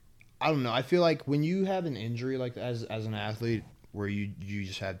don't know. I feel like when you have an injury like that, as an athlete, where you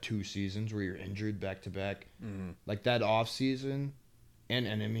just have 2 seasons where you're injured back to back, like that off season, and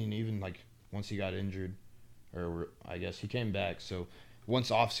I mean even like once he got injured, or I guess he came back. So once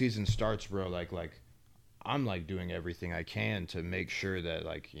off season starts, bro, like I'm like doing everything I can to make sure that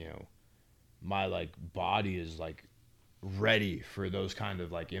like my like body is like ready for those kind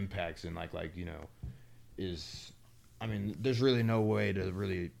of like impacts and like is. I mean, there's really no way to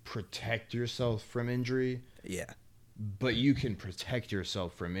really protect yourself from injury. Yeah. But you can protect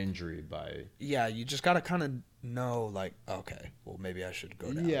yourself from injury by... Yeah, you just got to kind of know, like, okay, well, maybe I should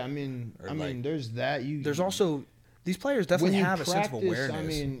go down. Yeah, I mean, there's that. There's also... These players definitely when you have a sense of practice,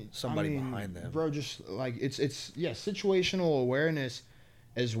 awareness. Somebody behind them. Bro, just, like, it's situational awareness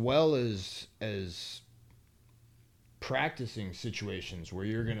as well as practicing situations where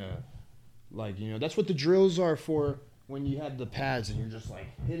you're going to, like, that's what the drills are for. When you have the pads and you're just like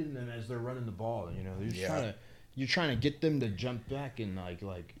hitting them as they're running the ball, you're trying to get them to jump back and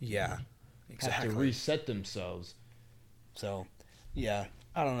like yeah, exactly. have to reset themselves. So, yeah,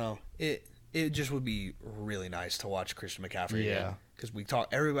 I don't know. It just would be really nice to watch Christian McCaffrey again. Because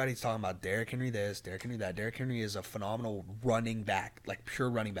everybody's talking about Derrick Henry this, Derrick Henry that. Derrick Henry is a phenomenal running back, like pure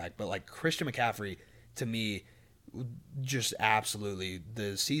running back. But like Christian McCaffrey, to me, just absolutely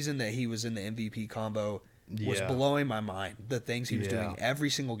the season that he was in the MVP combo was blowing my mind. The things he was doing every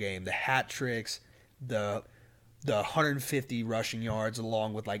single game, the hat tricks, the the 150 rushing yards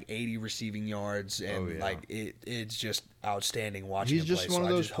along with like 80 receiving yards, and like it's just outstanding watching him play. He's just one of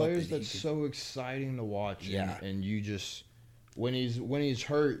those players that that's so exciting to watch. Yeah. And you just when he's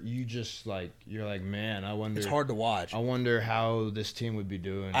hurt, you just like you're like, man, I wonder. It's hard to watch. I wonder how this team would be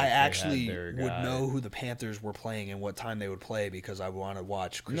doing. I actually would know who the Panthers were playing and what time they would play because I want to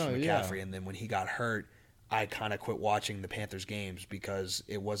watch Christian McCaffrey. And then when he got hurt, I kind of quit watching the Panthers games because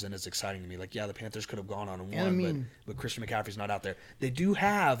it wasn't as exciting to me. Like, yeah, the Panthers could have gone on and won, but Christian McCaffrey's not out there. They do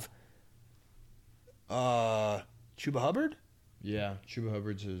have Chuba Hubbard. Yeah, Chuba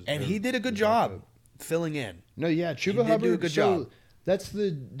Hubbard's and he did a good job filling in. No, yeah, Chuba Hubbard did a good job. That's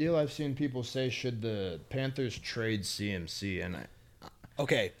the deal I've seen people say. Should the Panthers trade CMC? And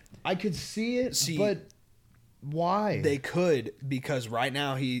I could see it, but why? They could, because right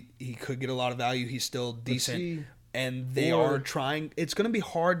now he could get a lot of value. He's still decent, and they are trying. It's going to be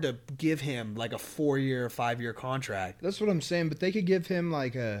hard to give him like a 4-year, 5-year contract. That's what I'm saying. But they could give him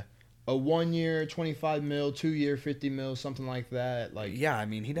like a 1 year, 25 mil, 2 year, 50 mil, something like that. Like, yeah, I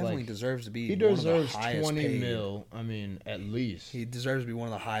mean, he definitely deserves to be. He deserves 20 mil. I mean, at least he deserves to be one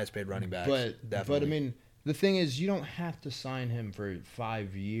of the highest paid running backs. But I mean, the thing is, you don't have to sign him for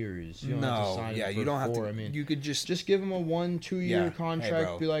 5 years. You don't have to sign him for you don't 4. have to. I mean, you could just give him a 1-2 year contract.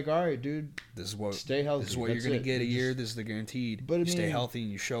 Hey, be like, all right, dude, this is what stay healthy. This is what you're gonna get a year. This is the guaranteed. But you stay healthy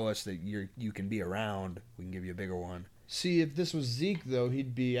and you show us that you can be around. We can give you a bigger one. See, if this was Zeke, though,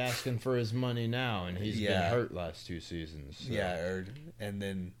 he'd be asking for his money now, and he's been hurt last 2 seasons. So. Yeah,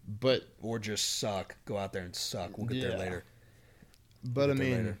 or just suck. Go out there and suck. We'll get there later. But I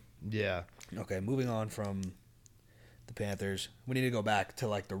mean, Okay, moving on from the Panthers, we need to go back to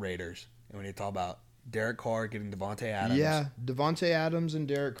like the Raiders, and we need to talk about Derek Carr getting Devontae Adams. Yeah, Devontae Adams and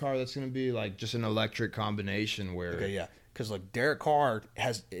Derek Carr. That's going to be like just an electric combination. Where because like Derek Carr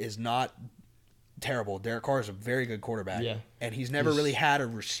is not terrible. Derek Carr is a very good quarterback. Yeah. And he's never really had a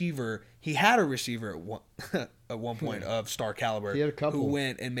receiver. He had a receiver at one point of star caliber. He had a couple. Who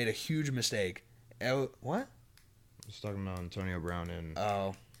went and made a huge mistake. What? I was talking about Antonio Brown and...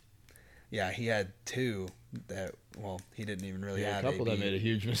 Oh. Yeah, he had 2 that, he didn't even really have. A couple that made a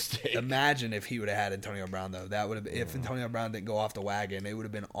huge mistake. Imagine if he would have had Antonio Brown, though. That would have if Antonio Brown didn't go off the wagon, it would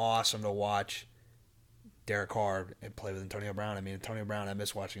have been awesome to watch Derek Carr and play with Antonio Brown. I mean, Antonio Brown, I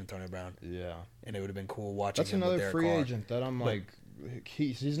miss watching Antonio Brown. Yeah. And it would have been cool watching That's him another with Derek free Carr. agent that I'm like,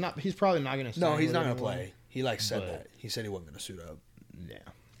 he's probably not going to No, he's not going to play. He said that. He said he wasn't going to suit up. Yeah.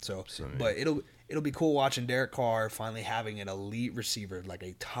 So but it'll be cool watching Derek Carr finally having an elite receiver, like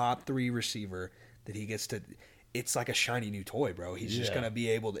a top 3 receiver that he gets to. It's like a shiny new toy, bro. He's just gonna be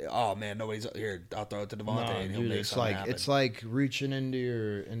able to. Oh man, nobody's here. I'll throw it to Devontae, and he'll make something happen. It's like reaching into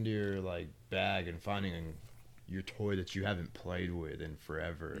your like bag and finding your toy that you haven't played with in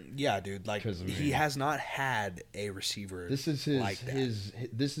forever. Yeah, dude. Like he has not had a receiver. This is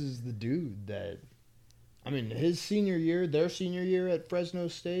this is the dude that. I mean, their senior year at Fresno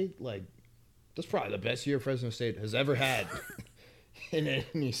State, like that's probably the best year Fresno State has ever had in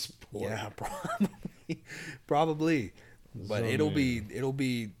any sport. Yeah, probably. But So, it'll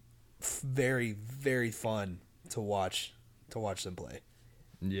be very, very fun to watch them play.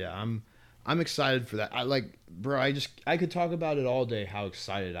 Yeah, I'm excited for that. I could talk about it all day. How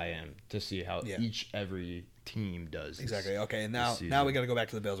excited I am to see how every team does. Exactly. Okay, and now we got to go back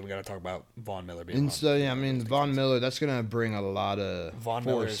to the Bills and we got to talk about Von Miller being. And so I mean, Von Miller, that's gonna bring a lot of Von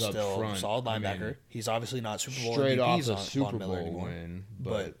Miller is force still up front. solid linebacker. He's obviously not Super Bowl straight MVPs off a Super Von Miller Bowl anymore. win,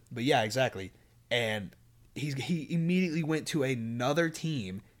 but yeah, exactly. And he immediately went to another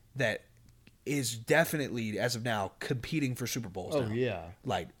team that is definitely, as of now, competing for Super Bowls. Oh now. yeah,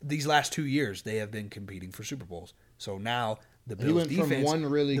 like these last 2 years, they have been competing for Super Bowls. So now the Bills he went defense, from one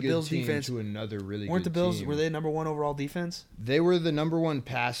really the good Bills team defense, to another really weren't good the Bills? team. Were they number 1 overall defense? They were the number 1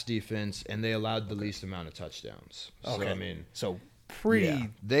 pass defense, and they allowed the least amount of touchdowns. So, Okay, I mean, pretty.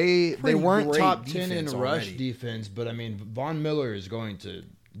 They weren't great top 10 in defense rush already. defense, but I mean, Von Miller is going to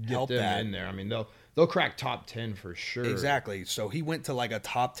get Help them that. in there. I mean, they'll crack top 10 for sure. Exactly. So he went to like a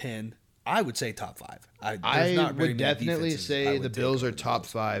top 10. I would say top 5. I would definitely say the Bills are top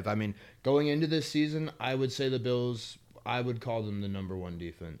 5. I mean, going into this season, I would say the Bills. I would call them the number 1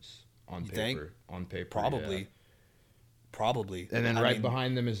 defense on paper. Think? On paper, Probably. And then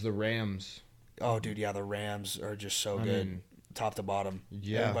behind them is the Rams. Oh, dude, yeah, the Rams are just so I good, mean, top to bottom.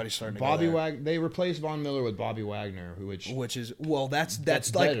 Yeah, Everybody's starting to Bobby go there. Wagner. They replaced Von Miller with Bobby Wagner, which is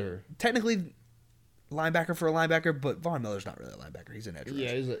that's like better. Technically linebacker for a linebacker, but Von Miller's not really a linebacker. He's an edge rusher.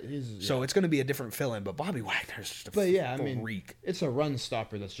 Yeah, he's So it's going to be a different fill-in, but Bobby Wagner's just a But yeah, I mean, freak. it's a run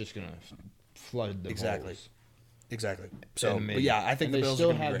stopper that's just gonna flood the Exactly. holes. Exactly. So, And but yeah, I think and the they Bills still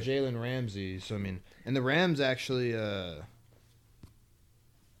are going to have be great. Jalen Ramsey. So I mean, and the Rams actually, oddly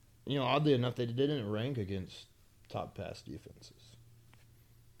enough, they didn't rank against top pass defenses.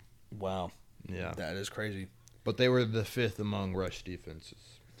 Wow. Yeah, That is crazy. but they were the 5th among rush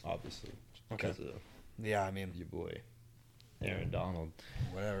defenses, obviously, because of Yeah, I mean, your boy Aaron Donald.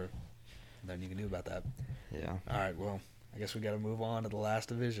 whatever. Nothing you can do about that. Yeah, All right, well, I guess we got to move on to the last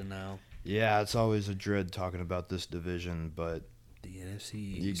division now. yeah, it's always a dread talking about this division, but The NFC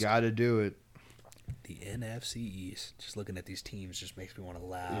East. you got to do it. The NFC East. Just looking at these teams just makes me want to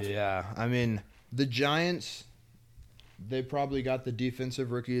laugh. Yeah, I mean, the Giants, they probably got the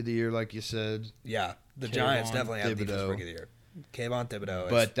defensive rookie of the year, like you said. Yeah, the Kayvon Giants definitely have defensive Thibodeau. rookie of the year. Kayvon Thibodeau.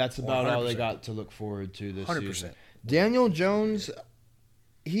 But that's about all they 100%. got to look forward to this 100%. season. Daniel Jones,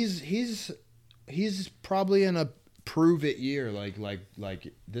 he's probably in a prove it year. Like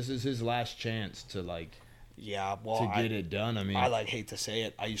this is his last chance to Yeah, well, to get it done. I mean, I hate to say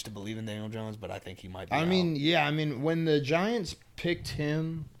it. I used to believe in Daniel Jones, but I think he might be I out. mean, yeah, I mean when the Giants picked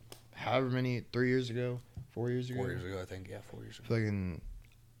him, however many 3 years ago, 4 years ago, 4 years ago, I think. Yeah, 4 years ago. fucking.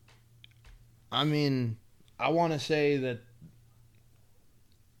 I mean, I want to say that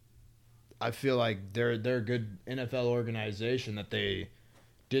I feel like they're a good NFL organization that they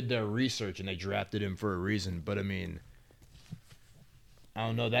did their research and they drafted him for a reason. But I mean, I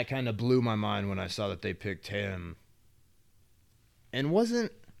don't know. That kind of blew my mind when I saw that they picked him. And what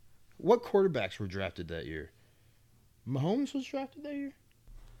quarterbacks were drafted that year? Mahomes was drafted that year?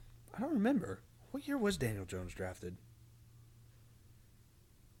 I don't remember. What year was Daniel Jones drafted?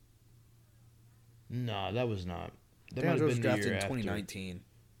 No, that was not. That Daniel might Jones have was been the drafted year in after. 2019.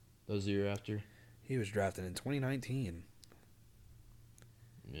 That was the year after? He was drafted in 2019.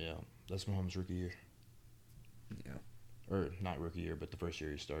 Yeah. That's Mahomes' rookie year. Yeah. Or not rookie year, but the first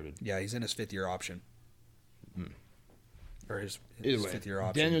year he started. Yeah, he's in his 5th-year option. Or his Either way, 5th-year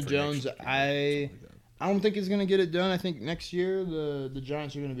option. Daniel for Jones, next year, I something like that. don't think he's going to get it done. I think next year the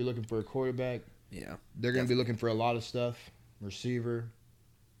Giants are going to be looking for a quarterback. Yeah. They're going to be looking for a lot of stuff. Receiver.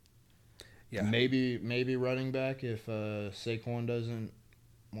 Yeah. Maybe running back if Saquon doesn't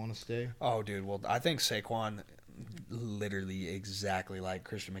want to stay. Oh, dude. Well, I think Saquon literally exactly like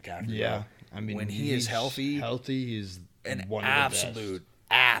Christian McCaffrey. Yeah. bro. I mean, when he is healthy, he's an one of the absolute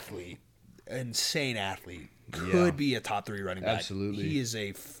athlete, insane athlete. Could be a top 3 running back. Absolutely. He is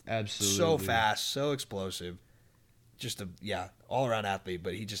Absolutely. so fast, so explosive. Just all around athlete,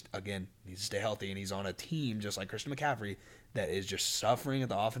 but he just again needs to stay healthy, and he's on a team just like Christian McCaffrey that is just suffering at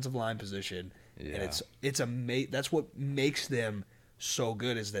the offensive line position. Yeah. And that's what makes them so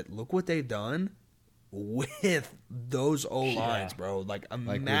good is that look what they've done with those O lines, bro. Like Like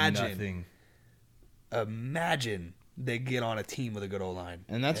with imagine nothing. they get on a team with a good O line.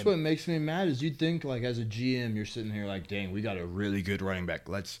 And that's what makes me mad is you'd think like as a GM you're sitting here like, dang, we got a really good running back.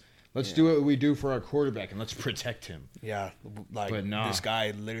 Let's do what we do for our quarterback and let's protect him. Yeah, like But nah. this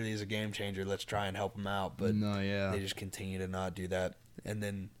guy literally is a game changer. Let's try and help him out, but they just continue to not do that. And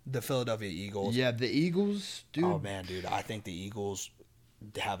then the Philadelphia Eagles. Yeah, the Eagles, dude. Oh man, dude, I think the Eagles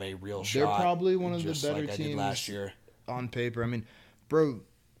have a real They're shot. probably one of the just better like I did teams last year. on paper. I mean, bro,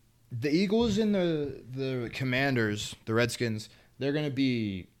 the Eagles and the Commanders, the Redskins, they're gonna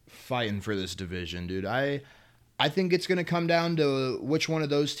be fighting for this division, dude. I think it's gonna come down to which one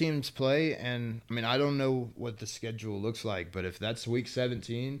of those teams play, and I mean I don't know what the schedule looks like, but if that's Week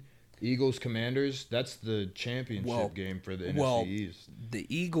 17, Eagles Commanders, that's the championship game for the NFC East. The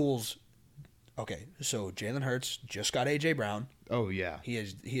Eagles. Okay, so Jalen Hurts just got AJ Brown. Oh yeah, He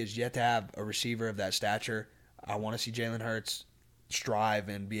has yet to have a receiver of that stature. I want to see Jalen Hurts strive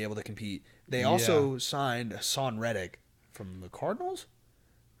and be able to compete. They also signed Son Reddick from the Cardinals,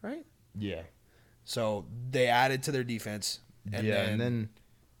 right? yeah, So they added to their defense. And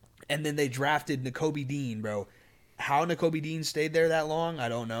then they drafted Nakobe Dean, bro. How Nakobe Dean stayed there that long, I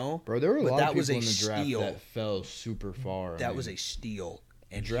don't know. bro. There were a But lot that of was people a in the draft steal. that fell super far. That was a steal.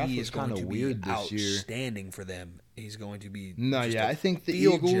 And draft he was is going kinda to weird be this year. outstanding for them. He's going to be I think the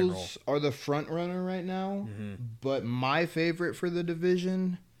field Eagles general. are the front runner right now. Mm-hmm. But my favorite for the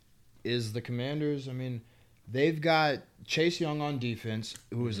division is the Commanders. I mean, they've got Chase Young on defense,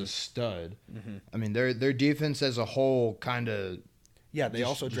 who is a stud. Mm-hmm. I mean, their defense as a whole kind of. Yeah, they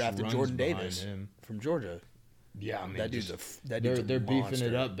also drafted runs Jordan behind Davis him. from Georgia. Yeah, I mean, That dude's they're a beefing monster.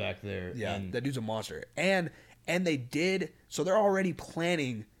 it up back there. Yeah, and that dude's a monster. And they did so they're already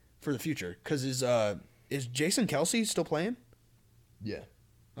planning for the future because is Jason Kelsey still playing? yeah.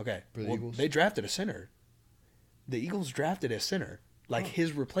 Okay, For the Eagles? they drafted a center. The Eagles drafted a center, like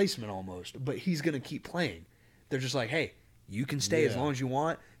his replacement almost, but he's gonna keep playing. They're just like, hey, you can stay as Yeah. long as you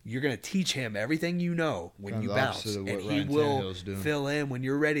want. You're going to teach him everything you know when Kind you of the bounce, opposite of what and he Ryan will Tannehill's doing. fill in when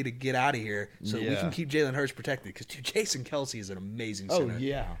you're ready to get out of here, so we Yeah. can keep Jalen Hurts protected. Because Jason Kelsey is an amazing Oh center.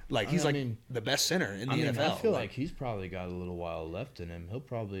 yeah, Like he's the best center in the NFL. I feel like he's probably got a little while left in him. He'll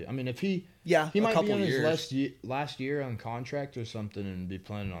probably. I mean, if he a might be couple on years. his last year on contract or something and be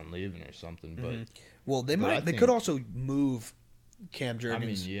planning on leaving or something. But Well, they But I might. They think- could also move Cam I mean,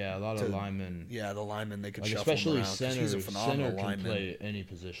 Jurgens. yeah, a lot of linemen. Yeah, the lineman they could Like shuffle him especially around 'cause center. he's a phenomenal Center can lineman. play any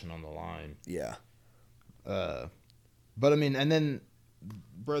position on the line. Yeah, But I mean, and then,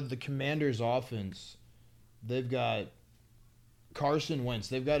 bro, the Commanders' offense, they've got Carson Wentz.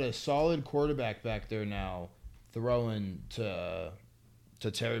 They've got a solid quarterback back there now, throwing to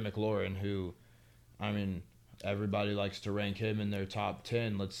Terry McLaurin, who, I mean, everybody likes to rank him in their top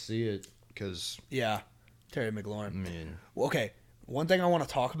 10. Let's see it, because yeah. Terry I McLaurin. mean, Well, okay, one thing I want to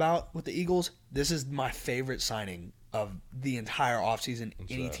talk about with the Eagles. This is my favorite signing of the entire offseason.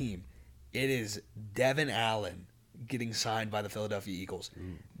 Any that? team. It is Devin Allen getting signed by the Philadelphia Eagles.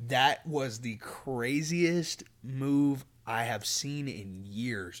 That was the craziest move I have seen in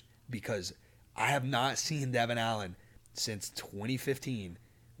years because I have not seen Devin Allen since 2015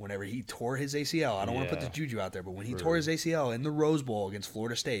 whenever he tore his ACL. I don't want to put Yeah. the juju out there, but when he tore his ACL in the Rose Bowl against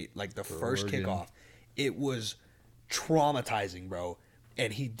Florida State, like the first Oregon. kickoff, it was traumatizing, bro.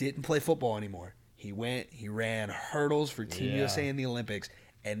 And he didn't play football anymore. He ran hurdles for Team Yeah. USA in the Olympics,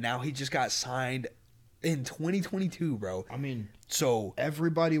 and now he just got signed in 2022, bro. I mean, So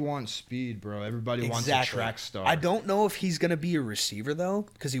everybody wants speed, bro. Everybody wants a track star. I don't know if he's going to be a receiver, though,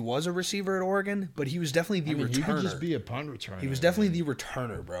 because he was a receiver at Oregon, but he was definitely the I mean, returner. he could just be a punt returner. He was definitely the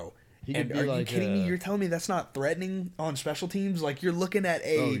returner, bro. He could And be are you like kidding me? a- You're telling me that's not threatening on special teams? Like, you're looking at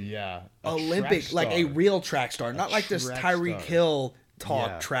a Oh yeah, a Olympic, track like a star. real track star, not like this track Tyreek star. Hill talk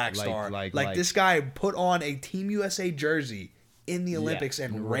Yeah, track like- star. like- Like like- this guy put on a Team USA jersey in the Olympics Yeah,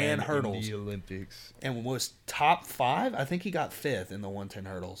 and ran in hurdles the Olympics. and was top 5. I think he got 5th in the 110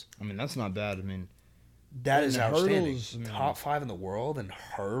 hurdles. I mean, that's not bad. I mean, That And is the outstanding. hurdles, I mean- Top 5 in the world in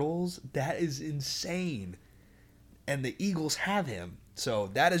hurdles. That is insane. And the Eagles have him. So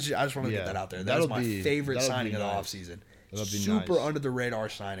that is. I just want to Yeah, get that out there. That that'll is my be- favorite that'll signing be of the nice. offseason. That'll be Super nice. under the radar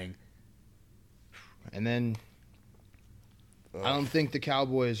signing. and then I don't think the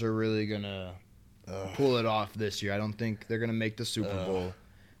Cowboys are really gonna pull it off this year. I don't think they're gonna make the Super Bowl.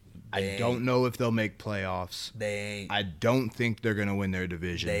 I They don't ain't. know if they'll make playoffs. They ain't. I don't think they're gonna win their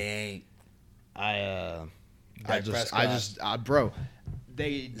division. They ain't. I Dak just, bro.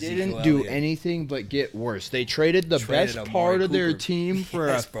 They didn't Ezekiel do Elliott. anything but get worse. They traded the Traded best Amari part of their Cooper. team for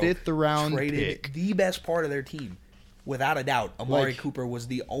Yes, a bro. 5th round Traded pick. the best part of their team. Without a doubt. Amari Like- Cooper was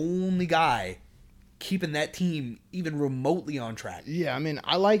the only guy keeping that team even remotely on track. Yeah, I mean,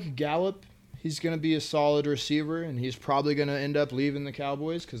 I like Gallup. He's going to be a solid receiver, and he's probably going to end up leaving the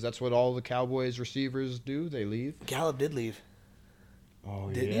Cowboys because that's what all the Cowboys receivers do. They leave. Gallup did leave.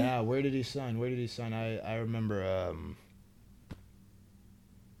 Oh, Didn't he? yeah. Where did he sign? I remember.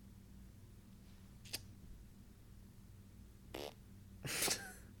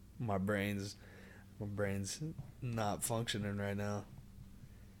 My brain's not functioning right now.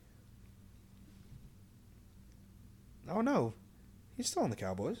 Oh no. He's still on the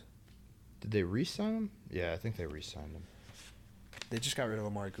Cowboys. Did they re-sign him? Yeah, I think they re-signed him. They just got rid of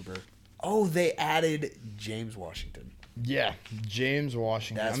Amari Cooper. Oh, they added James Washington. Yeah, James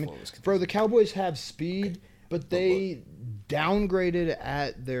Washington. That's I mean, what was confusing. bro, the Cowboys have speed, but they downgraded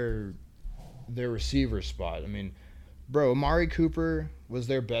at their receiver spot. I mean, bro, Amari Cooper was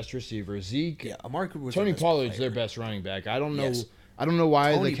their best receiver. Zeke, Yeah, Amari Cooper was Tony their best Pollard's player. their best running back. I don't know. Yes. I don't know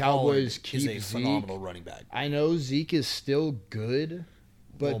why Tony the Cowboys Pollard keep is a Zeke. phenomenal running back. I know Zeke is still good,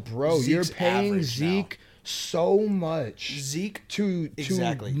 but Well, bro, you're Zeke's paying average now. Zeke so much Zeke, to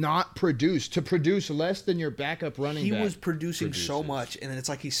Exactly. not produce, to produce less than your backup running he back. was producing so produces. much, and then it's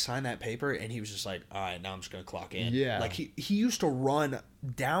like he signed that paper, and he was just like, all right, now I'm just going to clock in. Yeah. Like, he used to run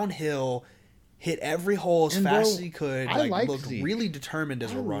downhill, hit every hole as And, fast bro, as he could. I like looked Zeke. really determined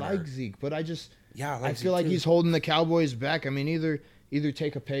as I a runner. like Zeke, but I just Yeah, I I like feel Zeke like too. he's holding the Cowboys back. I mean, either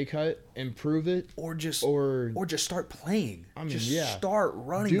take a pay cut, improve it, or just or just start playing. I mean, just yeah. start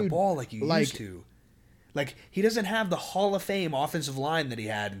running the Dude, ball like you like- used to. Like, he doesn't have the Hall of Fame offensive line that he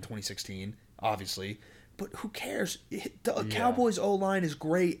had in 2016, obviously. But who cares? The Cowboys O-line is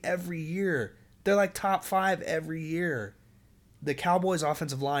great every year. They're like top 5 every year. The Cowboys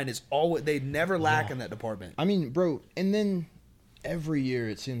offensive line is always, they never lack in that department. I mean, bro, and then every year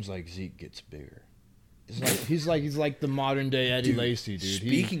it seems like Zeke gets bigger. It's like he's like the modern day Eddie Lacy, dude.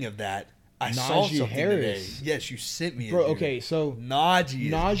 Speaking of that, I saw Najee something Harris. today. Yes, you sent me it, Bro, dude. okay, so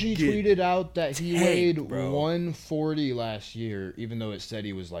Najee tweeted out that he weighed tanked, bro. 140 last year, even though it said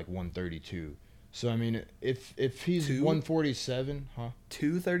he was like 132. So I mean, if he's 147, huh?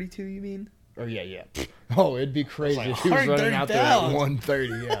 232, you mean? Or yeah. Oh, it'd be crazy like if he was running 130 out there at pounds.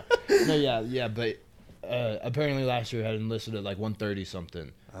 130. Yeah, no, yeah, but apparently last year had enlisted at like 130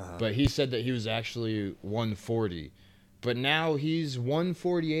 something. But he said that he was actually 140. But now he's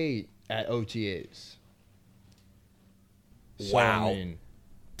 148 at OTAs. So, Wow. I mean,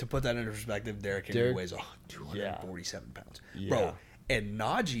 To put that into perspective, Derrick Henry weighs 247 pounds. Yeah. Bro, and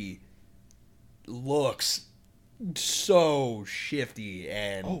Najee looks so shifty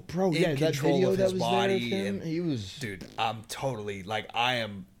and oh, bro, in yeah, that control video of that his was body. there of him, And, he was... dude, I'm totally, like, I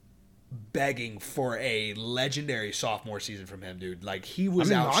am begging for a legendary sophomore season from him, dude. Like, he was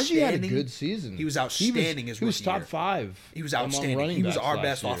Najee outstanding. had a good season. He was outstanding He his was rookie top year. 5. He was among outstanding. running He was backs our last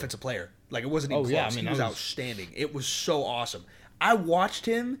best year. offensive player. Like, it wasn't even Oh, close. yeah, I mean, he was that was- outstanding. It was so awesome. I watched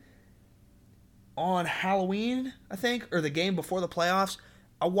him on Halloween, I think, or the game before the playoffs.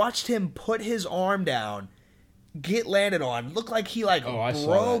 I watched him put his arm down, get landed on, looked like he like Oh, I saw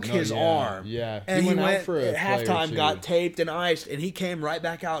broke that. No, his yeah, arm. yeah. And He he went out went for a at play or halftime, two. got taped and iced, and he came right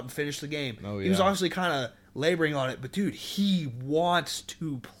back out and finished the game. Oh, He was yeah. obviously kind of laboring on it, but dude, he wants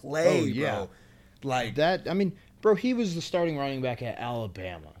to play, Oh, yeah. bro. Like That, I mean, bro, he was the starting running back at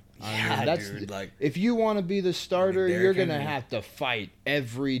Alabama. Yeah, dude, like- if you want to be the starter, Derrick you're gonna Henry. have to fight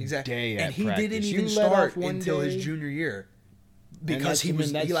every day exactly. at And he practice. didn't You even let start off one until day, his junior year because that's- he I mean, was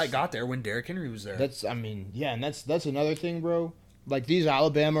he that's- like got there when Derrick Henry was there. That's, I mean, yeah, and that's another thing, bro. Like these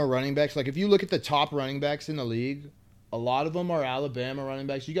Alabama running backs, like if you look at the top running backs in the league, a lot of them are Alabama running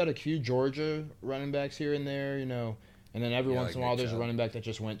backs. You got a few Georgia running backs here and there, you know, and then every Yeah, once like in a while Nick there's a Chubb. running back that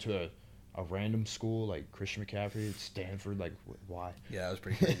just went to a random school like Christian McCaffrey at Stanford. Like, why? Yeah, that was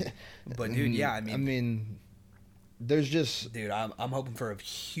pretty crazy. But dude, yeah, I mean, there's just dude, I'm hoping for a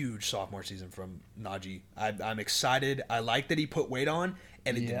huge sophomore season from Najee. I'm excited. I like that he put weight on,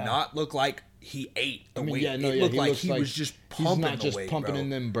 and it did Yeah. not look like he ate the weight. yeah, no, it yeah, looked he like looks he was just pumping he's not the just weight, pumping bro. in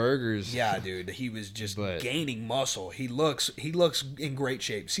them burgers. Yeah, dude, he was just But- gaining muscle. He looks in great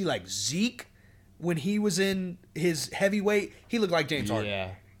shape. See, like Zeke, when he was in his heavyweight, he looked like James Harden.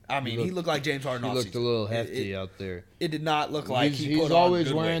 Yeah. I mean, he looked like James Harden. He off looked a season. little hefty out there. It did not look like he he's put always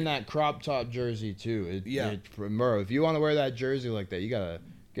on good wearing weight. that crop top jersey too. Yeah. Bro, if you want to wear that jersey like that, you gotta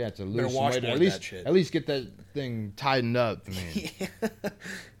to lose some weight. washboard that shit. At least get that thing tightened up. I mean,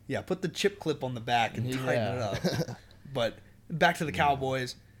 Yeah, put the chip clip on the back and tighten it Yeah. up. But back to the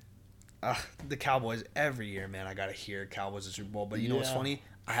Cowboys. The Cowboys every year, man. I gotta hear Cowboys in Super Bowl. But you know what's Yeah. funny?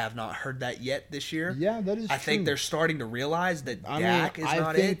 I have not heard that yet this year. yeah, that is. I think true. they're starting to realize that I Dak mean, is I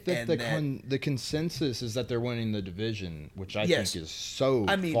not think it, that and the consensus is that they're winning the division, which I Yes. think is so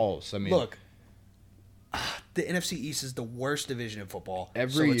false. I mean, look, the NFC East is the worst division in football.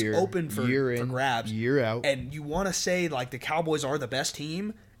 every so it's year, open for year in, grabs, year out. And you want to say like the Cowboys are the best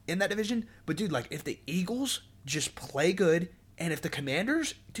team in that division, but dude, like if the Eagles just play good, and if the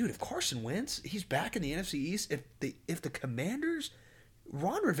Commanders, dude, if Carson wins, he's back in the NFC East. If the Commanders,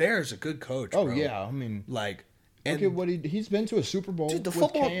 Ron Rivera is a good coach. Oh bro. yeah, I mean, like look at what he's been to a Super Bowl dude, the with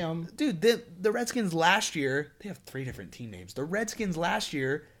football, Cam. dude, the Redskins last year, they have 3 different team names. The Redskins last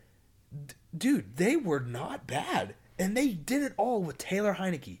year, dude, they were not bad, and they did it all with Taylor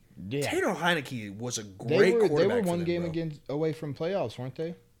Heineke. Yeah. Taylor Heineke was a They great were quarterback. one for them, game bro. away from playoffs, weren't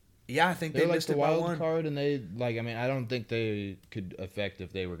they? Yeah, I think they They're like missed the it by wild one. card, and they like. I mean, I don't think they could affect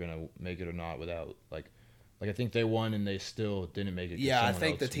if they were gonna make it or not without like I think they won and they still didn't make it. 'cause Yeah, I someone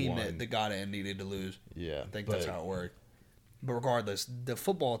think the else team won. that got it needed to lose. Yeah, I think that's how it worked. But regardless, the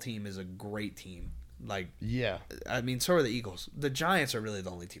football team is a great team. Like, Yeah, I mean, so are the Eagles. The Giants are really the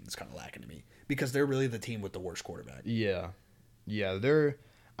only team that's kind of lacking to me because they're really the team with the worst quarterback. yeah.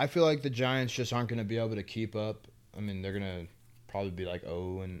 I feel like the Giants just aren't gonna be able to keep up. I mean, they're gonna probably be like,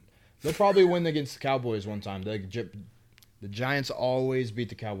 and they'll probably win against the Cowboys one time. The Giants always beat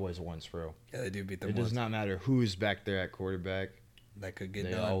the Cowboys once, bro. Yeah, they do beat them It once. does not matter who's back there at quarterback. That could get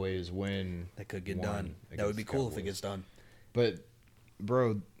They done. always win. That could get one done. That against would be the cool if it Cowboys. gets done. But,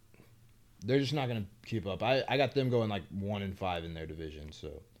 bro, they're just not gonna keep up. I got them going like 1-5 in their division.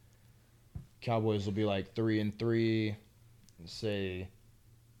 So, Cowboys will be like 3-3. Say,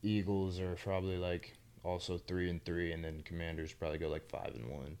 Eagles are probably like also 3-3, and then Commanders probably go like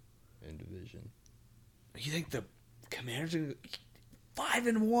 5-1 in division. You think the Commanders are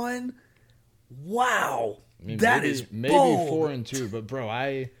 5-1? Wow, I mean, that maybe, is maybe bold. 4-2. But bro,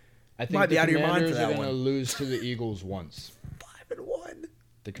 I think Might be the out of your mind for Commanders that are gonna one. lose to the Eagles once. 5-1.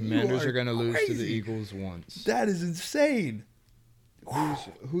 The Commanders are are gonna lose to the crazy. Eagles once. That is insane.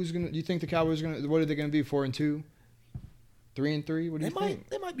 Who's gonna? Do you think the Cowboys are gonna? What are they gonna be? 4-2, 3-3? What do you think?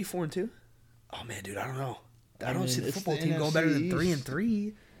 They might be 4-2. Oh man, dude, I don't know. I don't mean, see the it's football the team going better than NFC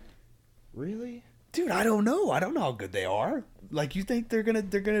 3-3. Really? Dude, I don't know. I don't know how good they are. Like, you think they're gonna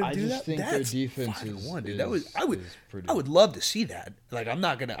do that? I just think their That's defense 5-1, dude. is I pretty. would love to see that. Like, I'm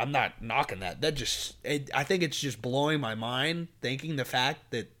not knocking that. I think it's just blowing my mind thinking the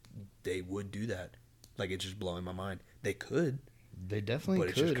fact that they would do that. Like, it's just blowing my mind. They could, They definitely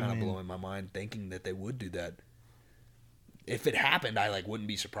but could. it's just kind of blowing my mind thinking that they would do that. If it happened, I wouldn't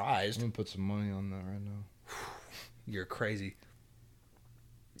be I'm surprised. gonna put some money on that right now. You're crazy.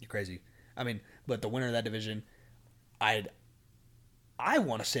 You're crazy. I mean, but the winner of that division, I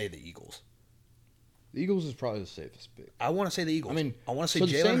want to say the Eagles. The Eagles is probably the safest pick. I want to say the Eagles. I mean, I want to say so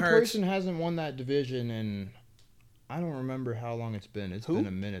the Jalen same Hurts. person hasn't won that division in I don't remember how long it's been. It's Who? been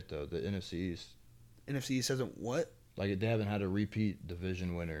a minute though. The NFC East, NFC East hasn't what? like they haven't had a repeat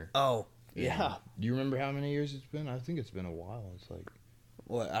division winner. Oh, in- yeah. Do you remember how many years it's been? I think it's been a while. It's like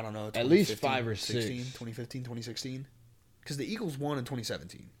Well, I don't know. At least 2015, 5 or 16, 6. 2015, 2016. Because the Eagles won in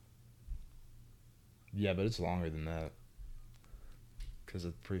 2017. yeah, but it's longer than that. Because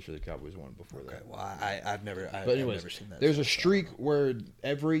I'm pretty sure the Cowboys won before Okay, that. well, I've never But anyways, I've never seen that. there's a so- streak where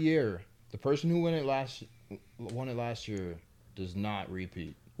every year the person who won it last year does not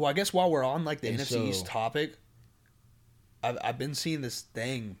repeat. Well, I guess while we're on the And NFC East so- topic, I've been seeing this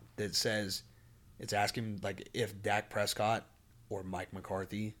thing that says it's asking if Dak Prescott or Mike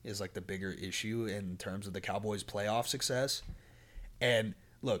McCarthy is the bigger issue in terms of the Cowboys' playoff success. And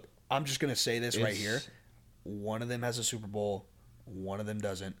look, I'm just gonna say this right here: one of them has a Super Bowl, one of them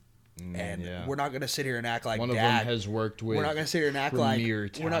doesn't. And yeah. we're not going to sit here and act like One of Dak. them has worked with. We're not going to sit here and act like premier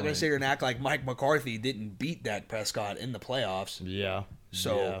we're not going to talent. sit here and act like Mike McCarthy didn't beat Dak Prescott in the playoffs. Yeah.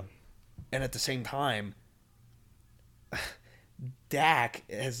 So, yeah. and at the same time, Dak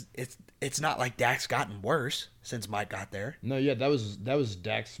has it's not like Dak's gotten worse since Mike got there. No, yeah, that was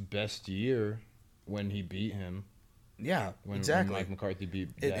Dak's best year when he beat him. Yeah, When exactly. Mike McCarthy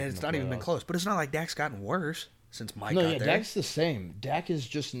beat Dak And in it's the not even been playoffs. close. But it's not like Dak's gotten worse since Mike No, got yeah, there. Dak's the same. Dak is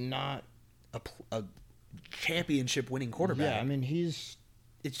just not. a championship winning quarterback. Yeah, I mean he's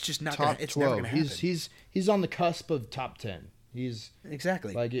it's just not. top It's never 12. going to happen. He's on the cusp of top 10. He's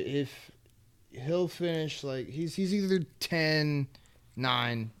Exactly. like if he'll finish like he's either 10,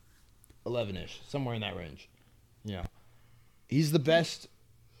 9, 11ish, somewhere in that range. Yeah. He's the best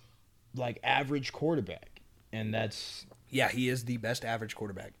average quarterback. And that's Yeah, he is the best average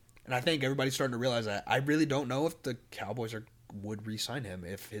quarterback. And I think everybody's starting to realize that. I really don't know if the Cowboys would re-sign him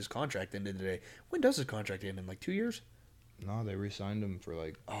if his contract ended today. When does his contract end? In 2 years? no, they re-signed him for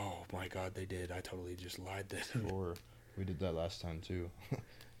Oh, my God, they did. I totally just lied then. 4. We did that last time too.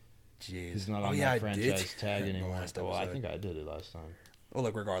 Jeez. He's not Oh, on yeah, I that did. franchise tag The anymore. last Well, I episode. think I did it last time. Well,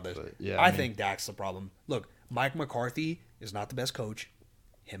 look, regardless. But, yeah, I I mean- think Dak's the problem. Look, Mike McCarthy is not the best coach.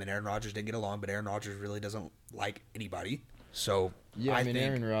 Him and Aaron Rodgers didn't get along, but Aaron Rodgers really doesn't like anybody. So, Yeah, I mean think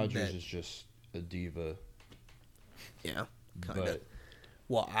Aaron Rodgers that- is just a diva. Yeah, kind of. But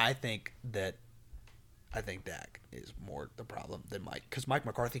Well, I think Dak is more the problem than Mike, because Mike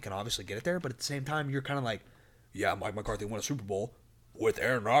McCarthy can obviously get it there, but at the same time, you're kind of like, yeah, Mike McCarthy won a Super Bowl with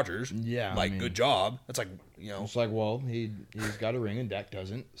Aaron Rodgers. Yeah, I mean- good job. It's it's like, well, he's got a ring and Dak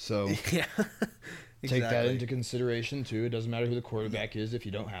doesn't. So yeah, take that exactly. into consideration too. It doesn't matter who the quarterback is if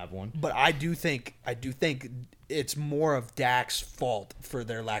you don't have one. But I do think it's more of Dak's fault for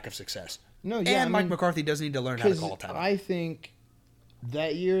their lack of success. No, And yeah, I Mike mean, McCarthy does need to learn how to Because call time. I think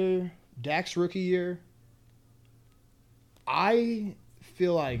that year, Dak's rookie year, I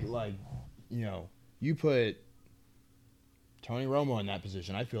feel like you put Tony Romo in that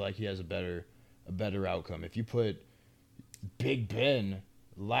position, I feel like he has a better outcome. If you put Big Ben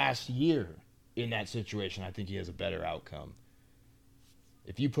last year in that situation, I think he has a better outcome.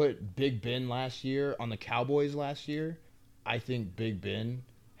 If you put Big Ben last year on the Cowboys last year, I think Big Ben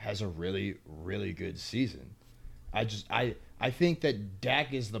has a really, really good season. I think that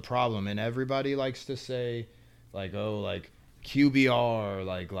Dak is the problem, and everybody likes to say, QBR,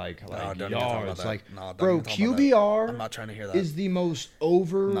 don't even talk about yards. that. No, don't Bro, even talk about that. QBR I'm not trying to hear that. is the most not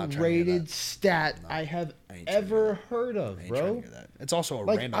trying to hear overrated that. stat I have I ain't trying to ever hear heard of, I ain't trying to bro. hear that. It's also a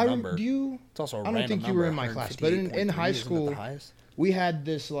Like, random number. It's also a I don't random think you were number, in my class, but in high 158.3, isn't it school, the highest? we had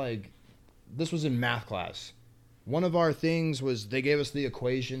this this was in math class. One of our things was they gave us the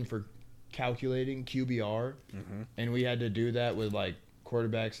equation for calculating QBR, and we had to do that with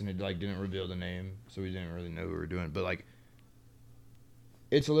quarterbacks, and it didn't reveal the name, so we didn't really know what we were doing. But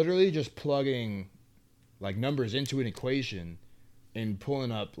it's literally just plugging numbers into an equation and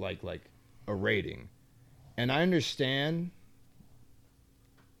pulling up a rating. And I understand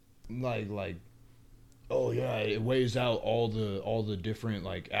like oh yeah, it weighs out all the different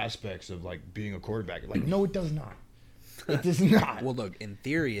like aspects of like being a quarterback. Like no, it does not. It does not. Well, look, in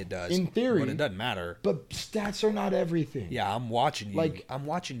theory it does. In theory, but it doesn't matter. But stats are not everything. Yeah, I'm watching you. Like, I'm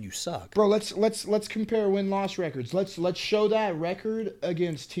watching you suck, bro. Let's compare win-loss records. Let's show that record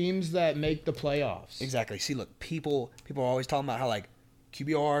against teams that make the playoffs. Exactly. See, look, people are always talking about how like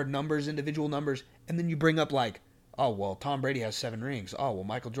QBR numbers, individual numbers, and then you bring up like, oh well, Tom Brady has 7 rings. Oh well,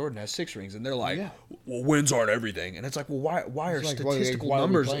 Michael Jordan has 6 rings, and they're like, well, wins aren't everything. And it's like, well, why are It's like, statistical why are we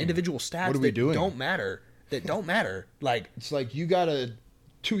numbers, playing? individual stats What are we that doing? don't matter? That don't matter. Like It's like you got a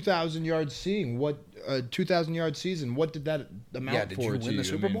 2,000 yard season. What a 2,000 yard season? What did that amount yeah, did for you to win the I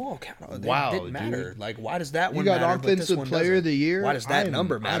Super mean, Bowl? It wow, didn't matter. dude. Like, why does that You one got matter? but this offensive one player doesn't? of the year. Why does that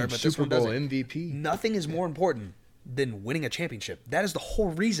number matter? I'm But Super this one Bowl doesn't. MVP. Nothing is more important than winning a championship. That is the whole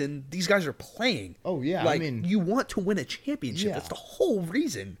reason these guys are playing. Oh, yeah, I like mean- you want to win a championship. Yeah. That's the whole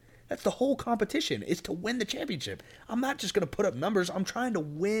reason. That's the whole competition. Is to win the championship. I'm not just gonna put up numbers. I'm trying to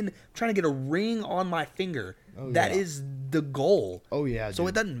win. I'm trying to get a ring on my finger. Oh, That yeah. is the goal. Oh yeah. So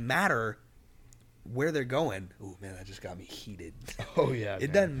dude. it doesn't matter where they're going. Oh man, that just got me heated. Oh yeah. It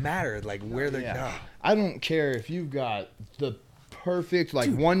man. doesn't matter like where they're Yeah. going. I don't care if you've got the perfect like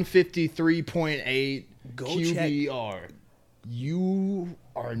 153.8 Go QBR. You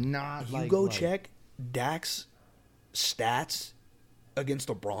are not You like go like, check Dak's stats against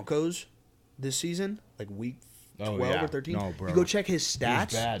the Broncos this season, like week 12 yeah. or 13. No, bro. You go check his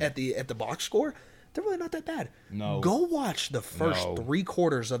stats bad. at the box score. They're really not that bad. No. Go watch the first No. 3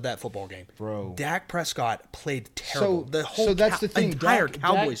 quarters of that football game. Bro. Dak Prescott played terrible. So, The whole so that's the thing. entire Dak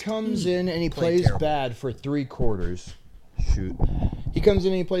Cowboys comes team in and he played plays terrible. bad for 3 quarters. Shoot. He comes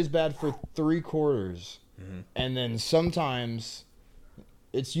in and he plays bad for 3 quarters. Mm-hmm. And then sometimes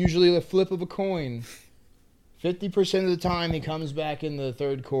it's usually a flip of a coin. 50% of the time he comes back in the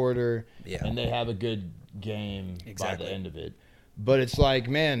third quarter Yeah. and they have a good game by Exactly. the end of it. But it's like,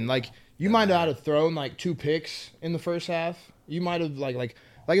 man, like you might not have thrown like 2 picks in the first half. You might have like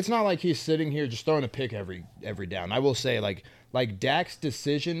it's not like he's sitting here just throwing a pick every down. I will say like Dak's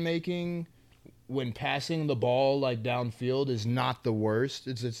decision making when passing the ball like downfield is not the worst.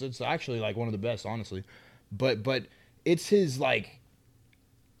 It's actually like one of the best, honestly. But it's his like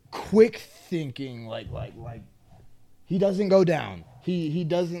quick thinking like he doesn't go down. He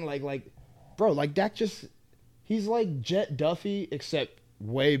doesn't like bro, like Dak just he's like Jet Duffy except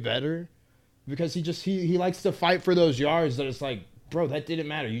way better because he likes to fight for those yards that it's like, bro, that didn't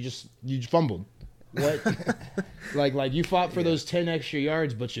matter. You fumbled. What? like you fought for those 10 extra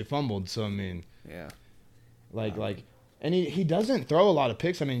yards but you fumbled. So I mean, Yeah. like and he doesn't throw a lot of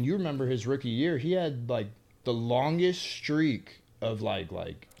picks. I mean, you remember his rookie year, he had like the longest streak of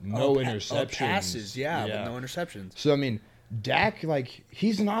like no interceptions. Passes, yeah, but no interceptions. So I mean, Dak like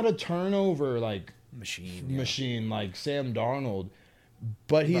he's not a turnover like Machine. like Sam Darnold,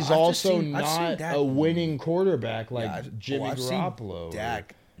 but he's I've just also seen- I've seen not Dak- a winning quarterback like Yeah, Jimmy I've seen Garoppolo. or-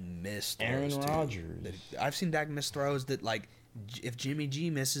 Dak miss throws, Aaron too. Rodgers. I've seen Dak miss throws that like if Jimmy G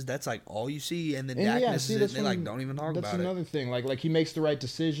misses, that's like all you see, and then And Dak yeah, misses see, it, that's and they like when- don't even talk That's about it. another thing. Like he makes the right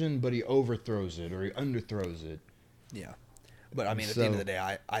decision, but he overthrows it or he underthrows it. Yeah, but I mean, at the end of the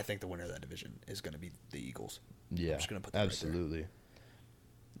day, I think the winner of that division is going to be the Eagles. Yeah, just gonna put that right there. absolutely.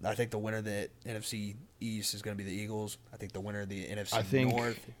 I think the winner of the NFC East is going to be the Eagles. I think the winner of the NFC I think-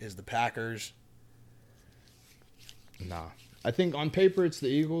 North is the Packers. Nah. I think on paper it's the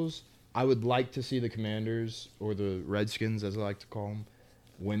Eagles. I would like to see the Commanders, or the Redskins as I like to call them,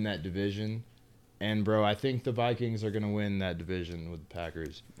 win that division. And, bro, I think the Vikings are going to win that division with the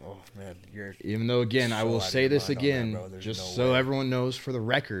Packers. Oh man, you're Even though, again, So I will out of say your this mind on that, again, bro. There's just no so way. everyone knows for the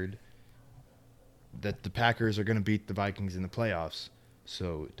record, that the Packers are going to beat the Vikings in the playoffs.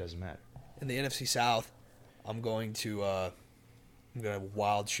 So it doesn't matter. in the NFC South. I'm going to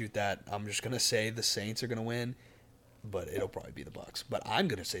wild shoot that. I'm just going to say the Saints are going to win, but it'll probably be the Bucks. But I'm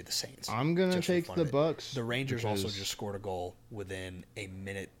going to say the Saints. I'm going to just for take fun the of it. Bucks. The Rangers also because- just scored a goal within a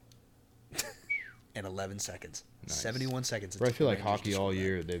minute and 11 seconds. Nice. 71 seconds. Bro, I feel The like Rangers hockey just all scored that.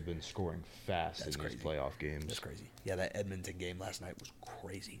 year they've been scoring fast That's in these crazy. playoff games. That's crazy. Yeah, that Edmonton game last night was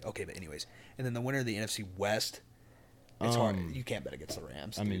crazy. Okay, but anyways. And then the winner of the NFC West, it's hard. You can't bet against the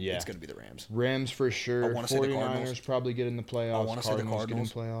Rams. I mean, dude. yeah. It's going to be the Rams. Rams for sure. I wanna say the 49ers Cardinals. probably get in the playoffs. I wanna say the Cardinals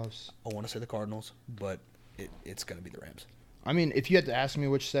get in playoffs. I want to say the Cardinals, but it's going to be the Rams. I mean, if you had to ask me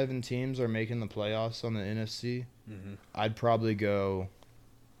which 7 teams are making the playoffs on the NFC, I'd probably go.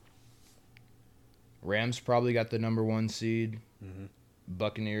 Rams probably got the number 1 seed.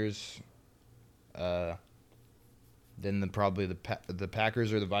 Buccaneers. Then probably the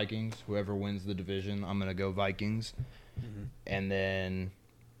Packers or the Vikings. Whoever wins the division, I'm gonna go Vikings. And then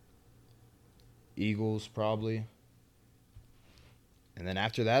Eagles probably. And then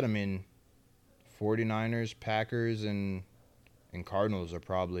after that, I mean, 49ers, Packers, and Cardinals are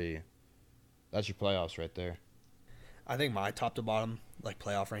probably, that's your playoffs right there. I think my top to bottom, like,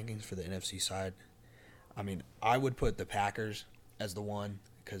 playoff rankings for the NFC side, I mean, I would put the Packers as the one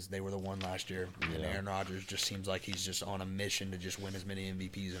because they were the one last year. And Yeah. Aaron Rodgers just seems like he's just on a mission to just win as many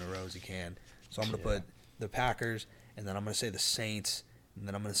MVPs in a row as he can. So I'm going to put the Packers, and then I'm going to say the Saints, and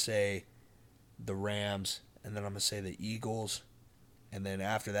then I'm going to say the Rams, and then I'm going to say the Eagles. And then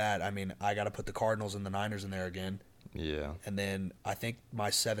after that, I mean, I got to put the Cardinals and the Niners in there again. Yeah. And then I think my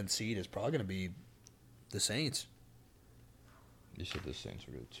 7th seed is probably going to be the Saints. You said the Saints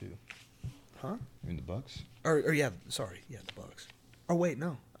were good too. Huh? I mean the Bucks? Or yeah, sorry. Yeah, the Bucks. Oh, wait,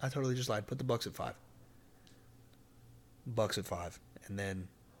 no. I totally just lied. Put the Bucks at 5. Bucks at 5. And then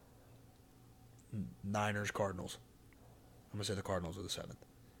Niners, Cardinals. I'm going to say the Cardinals are the 7th.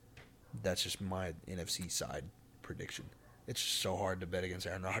 That's just my NFC side prediction. It's just so hard to bet against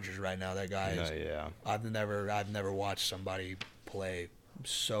Aaron Rodgers right now. That guy is. Yeah. I've never watched somebody play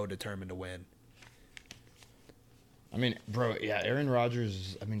so determined to win. I mean, bro, yeah, Aaron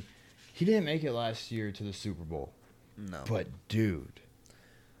Rodgers, I mean, he didn't make it last year to the Super Bowl. No. But, dude,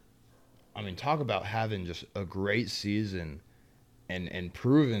 I mean, talk about having just a great season and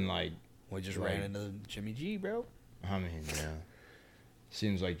proving, like, We just Right. ran into Jimmy G, bro. I mean, yeah.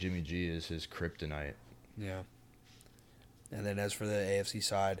 Seems like Jimmy G is his kryptonite. Yeah. And then as for the AFC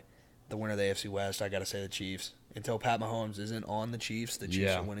side, the winner of the AFC West, I got to say the Chiefs. Until Pat Mahomes isn't on the Chiefs, the Chiefs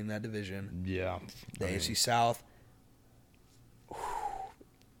Yeah. are winning that division. Yeah. The I mean, AFC South,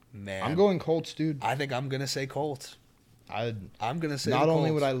 man. I'm going Colts, dude. I think I'm going to say Colts. I'm going to say Not the only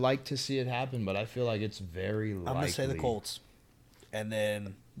Colts. would I like to see it happen, but I feel like it's very likely. I'm going to say the Colts. And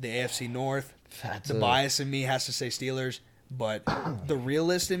then the AFC North, That's the bias in me has to say Steelers, but the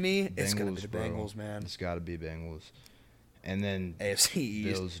realist in me, it's going to be the bro. Bengals, man. It's got to be Bengals. And then AFC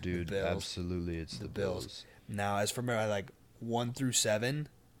East, Bills, dude. the Bills. Absolutely, it's the Bills. Now, as for my, like 1 through 7,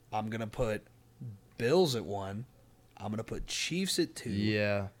 I'm gonna put Bills at 1. I'm gonna put Chiefs at 2.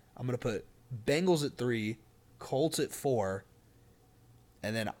 Yeah. I'm gonna put Bengals at 3, Colts at 4,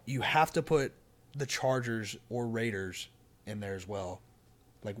 and then you have to put the Chargers or Raiders in there as well.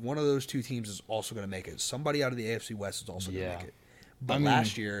 Like one of those two teams is also gonna make it. Somebody out of the AFC West is also gonna Yeah. make it. But I mean,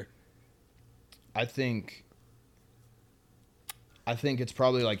 last year, I think it's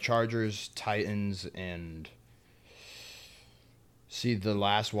probably like Chargers, Titans, and see the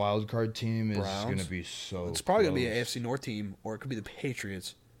last wild card team is Browns? going to be so. it's probably gonna be an close. AFC North team, or it could be the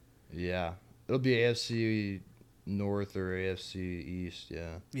Patriots. Yeah, it'll be AFC North or AFC East.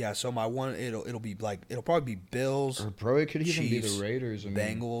 Yeah, Yeah, so my one it'll probably be Bills, or bro, it could even Chiefs, be the Raiders. I mean,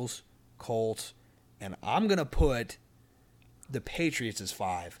 Bengals, Colts, and I'm gonna put the Patriots as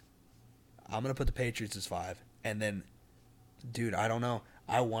 5. I'm gonna put the Patriots as 5, and then, dude, I don't know.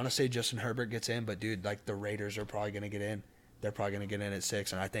 I want to say Justin Herbert gets in, but dude, like the Raiders are probably gonna get in. They're probably gonna get in at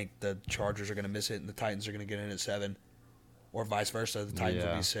 6, and I think the Chargers are gonna miss it, and the Titans are gonna get in at 7, or vice versa. The Titans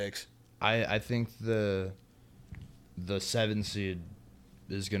will Yeah. be 6. I think the 7 seed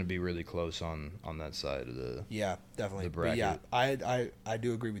is going to be really close on that side of the. Yeah, definitely. The But yeah, bracket. I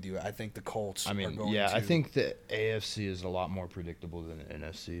do agree with you. I think the Colts. I are mean, going yeah, to, I think the AFC is a lot more predictable than the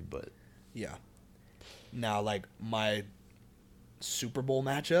NFC, but Yeah. Now, like my Super Bowl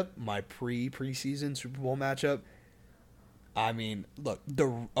matchup, my preseason Super Bowl matchup. I mean, look,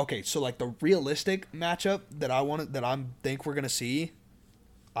 so like the realistic matchup that I think we're gonna see,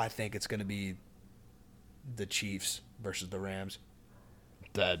 I think it's gonna be the Chiefs versus the Rams.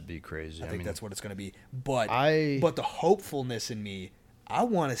 that'd be crazy. I think mean, that's what it's gonna be. But I- but the hopefulness in me, I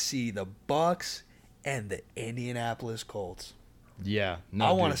want to see the Bucks and the Indianapolis Colts. Yeah, no,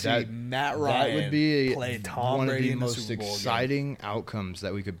 I want to dude, see Matt Ryan that would be play Tom one Brady of in the the most Super Bowl game. exciting outcomes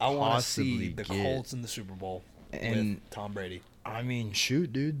that we could I want to possibly see the get. Colts in the Super Bowl And- with Tom Brady. I mean,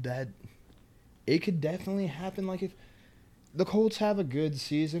 shoot, dude, that it could definitely happen. Like if the Colts have a good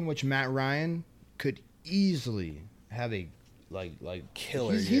season, which Matt Ryan could easily have a like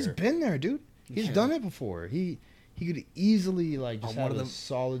Killer He's year. been there, dude. He's Yeah. done it before. He could easily like just On have one of a the-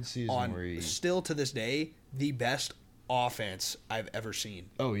 solid season where he. Still to this day, the best offense I've ever seen.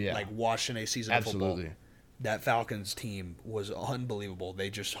 Oh yeah, Like watching a season of absolutely. football. That Falcons team was unbelievable. They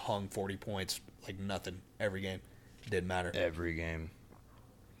just hung 40 points like nothing every game. Didn't matter. Every game.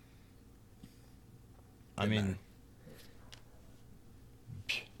 I Didn't mean, matter.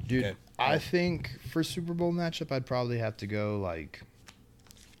 dude, Okay. I think for Super Bowl matchup, I'd probably have to go like.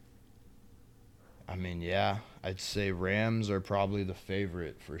 I mean, yeah, I'd say Rams are probably the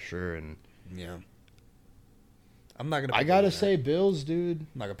favorite for sure, and Yeah. I'm not gonna. I pick a gotta winner. say Bills, dude. I'm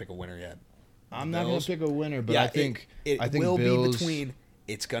not gonna pick a winner yet. I'm not going Bills. to pick a winner, but Yeah, I think it I think will Bills, be between.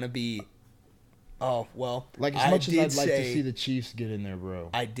 It's gonna be. Oh well, like as I much as did I'd like to say- see the Chiefs get in there, bro.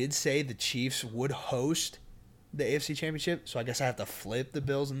 I did say the Chiefs would host the AFC Championship, so I guess I have to flip the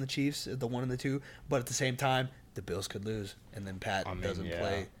Bills and the Chiefs, the 1 and the 2. But at the same time, the Bills could lose, and then Pat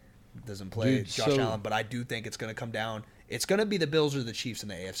doesn't play Dude, Josh so- Allen. But I do think it's going to come down. It's going to be the Bills or the Chiefs in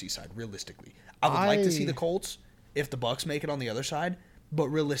the AFC side. Realistically, I would like to see the Colts if the Bucks make it on the other side, but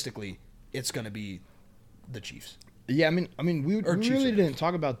realistically, it's going to be the Chiefs. Yeah, I mean, we Chiefs really are- didn't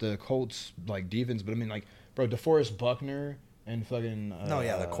talk about the Colts like defense, but I mean, like, bro, DeForest Buckner and fucking. No,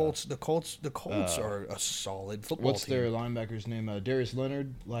 yeah, the Colts are a solid football What's team. their linebacker's name? Darius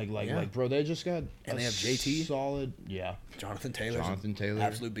Leonard. Yeah. Like, bro, they just got And a they have JT. solid. Yeah, Jonathan Taylor, Taylor.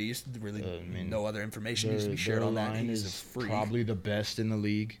 absolute beast. Really, I mean, no other information needs to be shared their on that. line He's a is freak. probably the best in the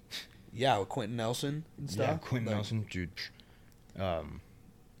league. Yeah, with Quentin Nelson and stuff. Yeah, Quentin Like, Nelson, dude.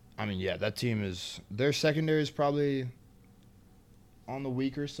 I mean, yeah, that team is their secondary is probably on the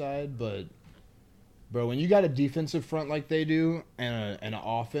weaker side, but bro, when you got a defensive front like they do and an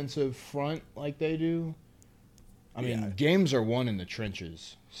offensive front like they do, I mean, Yeah. games are won in the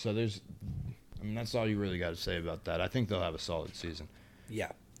trenches. So that's all you really got to say about that. I think they'll have a solid season.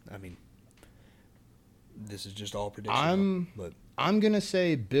 Yeah, I mean, this is just all prediction. But I'm gonna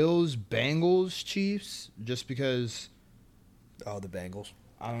say Bills, Bengals, Chiefs, just because. the Bengals.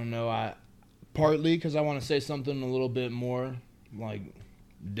 I don't know. Partly because I want to say something a little bit more like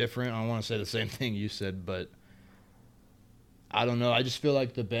different. I don't want to say the same thing you said, but I don't know. I just feel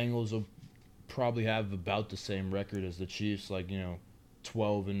like the Bengals will probably have about the same record as the Chiefs, like 12-4,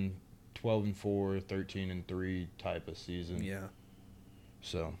 13-3 type of season. Yeah,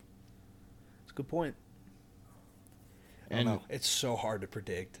 So it's a good point. I don't know. It's so hard to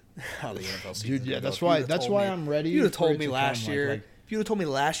predict how the NFL season. dude, yeah, that's why I'm ready. You'd have for told it me to last come, year. like, If you'd have told me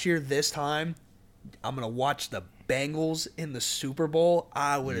last year this time, I'm gonna watch the Bengals in the Super Bowl,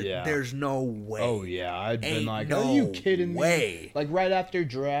 I would have. Yeah. There's no way. oh yeah, I'd been Ain't like, no are you kidding way. me? Like right after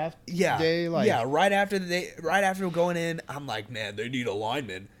draft Yeah, day, like yeah. Right after going in, I'm like, man, they need a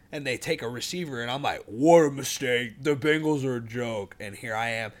lineman, and they take a receiver, and I'm like, what a mistake. The Bengals are a joke, and here I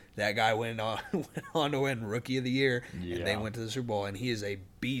am. That guy went on to win Rookie of the Year, and they Yeah. went to the Super Bowl, and he is a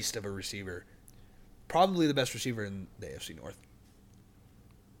beast of a receiver, probably the best receiver in the AFC North.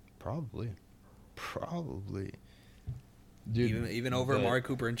 Probably. Dude, Even over but- Amari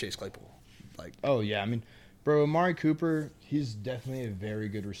Cooper and Chase Claypool. Like, Oh yeah, I mean, bro, Amari Cooper, he's definitely a very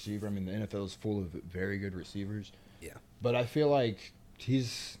good receiver. I mean, the NFL is full of very good receivers. Yeah. But I feel like he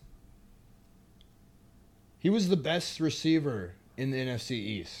was the best receiver in the NFC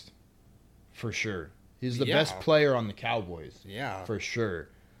East, for sure. He's the Yeah. best player on the Cowboys, yeah, for sure.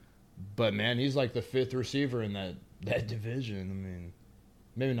 But man, he's like the fifth receiver in that division. I mean,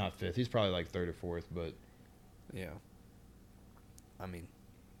 maybe not fifth. He's probably like third or fourth, but yeah. I mean,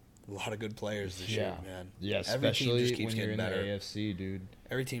 a lot of good players this yeah, year, man. yeah, Every team especially just keeps when you're getting in better. the AFC, dude.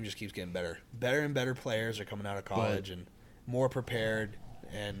 Every team just keeps getting better. Better and better players are coming out of college and more prepared,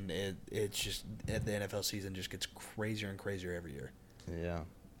 and it's just the NFL season just gets crazier and crazier every year. Yeah.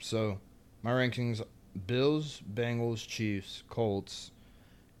 So, my rankings: Bills, Bengals, Chiefs, Colts,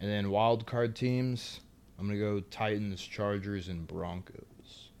 and then wild card teams. I'm gonna go Titans, Chargers, and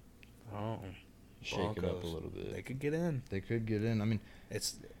Broncos. Oh, Shake it up a Broncos. little bit. They could get in. They could get in. I mean,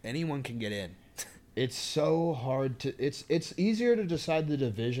 Anyone can get in. it's so hard to. It's easier to decide the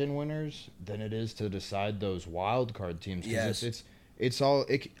division winners than it is to decide those wild card teams. 'Cause Yes. All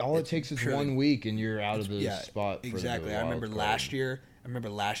it takes is purely- 1 week and you're out of the spot. For Exactly. The I remember wild last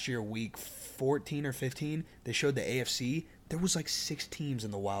card. year, week 14 or 15, they showed the AFC. There was like 6 teams in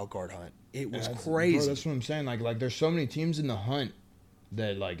the wild card hunt. It was crazy. Bro, that's what I'm saying. Like there's so many teams in the hunt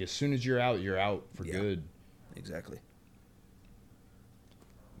that like as soon as you're out for Yeah. good. Exactly.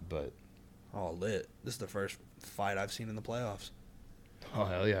 But Oh, lit. This is the first fight I've seen in the playoffs. oh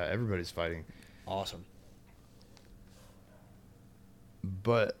hell yeah, everybody's fighting. Awesome.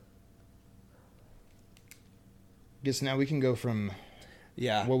 But guess now we can go from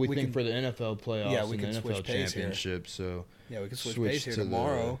Yeah. what we think can, for the NFL playoffs Yeah, we and can the switch NFL pace here. championship. So Yeah, we can switch pace here to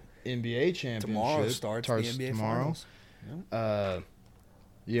tomorrow. the NBA championship. Tomorrow starts the NBA tomorrow. Finals.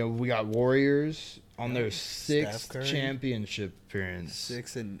 Yeah, we got Warriors on their Steph 6th Curry. championship appearance.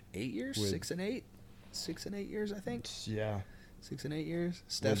 6 and 8 years? With- 6 and 8? 6 and 8 years, I think. Yeah. 6 and 8 years.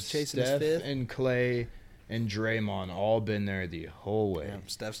 Steph's With chasing Steph his 5th. and Clay and Draymond all been there the whole way. Yeah,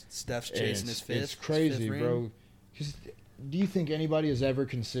 Steph's And chasing his 5th. It's crazy, fifth ring. bro. 'Cause do you think anybody has ever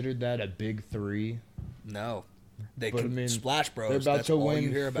considered that a big three? No. They But, could I mean, Splash Bros. They're about That's to all win you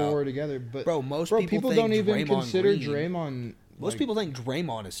hear 4 about. together. But Bro, most bro, people people think don't even Draymond consider Green. Draymond Most people think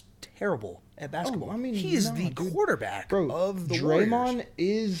Draymond is terrible at basketball. I mean, he is no, the dude. quarterback Bro, of the Draymond Warriors.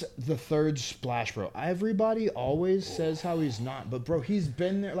 is the third splash bro. Everybody always says how he's not, but bro, he's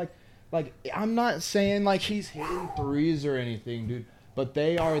been there. Like I'm not saying like he's hitting threes or anything, dude. But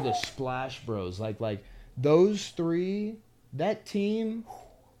they are the splash bros. Like those three, that team.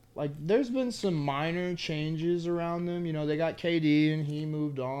 Like there's been some minor changes around them. You know, they got KD and he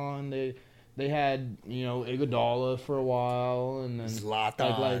moved on. They had Iguodala for a while, and then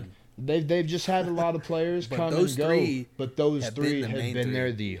Zlatan. like they've just had a lot of players But come those and go. three But those have three been the have main been three.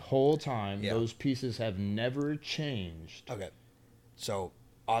 there the whole time. Yeah. Those pieces have never changed. Okay. So,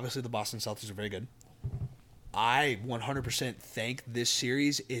 obviously the Boston Celtics are very good. I 100% think this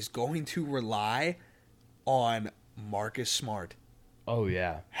series is going to rely on Marcus Smart. Oh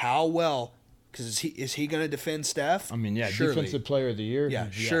yeah. How well, because is he going to defend Steph? I mean, yeah, Surely. defensive player of the year. Yeah,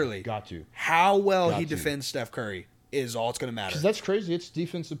 surely. got to. How well Got he to. defends Steph Curry is all it's going to matter. Because that's crazy. It's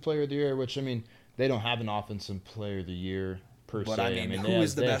defensive player of the year, which I mean, they don't have an offensive player of the year per But se. I mean, who they have-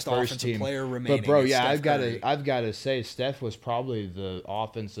 is the they have best first offensive team. player remaining? But bro, is yeah, Steph Curry. I've got to say, Steph was probably the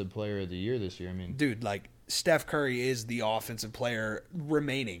offensive player of the year this year. I mean, Dude, like Steph Curry is the offensive player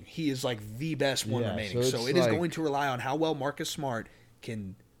remaining. He is like the best one Yeah, remaining. so So it's it is like- going to rely on how well Marcus Smart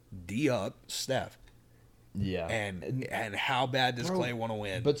can D up Steph. yeah, And how bad does Bro, Clay want to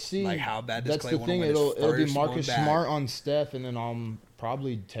win? But see, like how bad does that's Clay the want to thing. win? It'll be First, Marcus going back. Smart on Steph, and then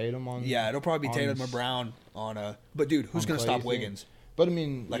probably Tatum on. Yeah, it'll probably be on Tatum or s- Brown on a. But dude, who's on going to Clay, stop you think? Wiggins? But I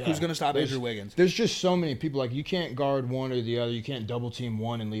mean, Like, yeah, who's gonna stop there's- Andrew Wiggins? There's just so many people. Like, you can't guard one or the other. You can't double team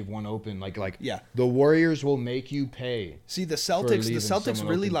one and leave one open. Like Yeah. the Warriors will make you pay. See, the leaving Celtics someone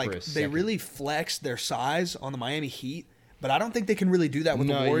really open for a they second. really flex their size on the Miami Heat, but I don't think they can really do that with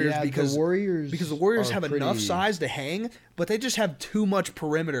No, the Warriors yeah, the because Warriors the Warriors are have enough pretty- size to hang, but they just have too much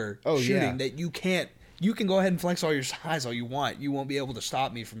perimeter shooting yeah. that you can't. You can go ahead and flex all your size all you want. You won't be able to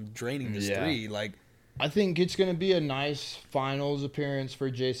stop me from draining this Yeah. three. Like, I think it's going to be a nice finals appearance for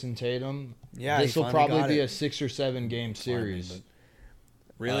Jason Tatum. Yeah, he this will finally probably got be it. a 6 or 7 game series. but-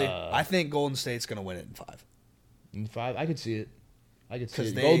 really, I think Golden State's gonna win it in 5. In 5, I could see it. I could see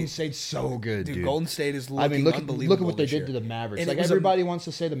 'Cause it. they- Golden State's so good, dude. Golden State is looking I mean, look unbelievable. at what they this did year. to the Mavericks. And it Like was a- everybody wants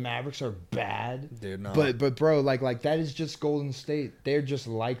to say the Mavericks are bad, Dude, no. but bro, like that is just Golden State. They're just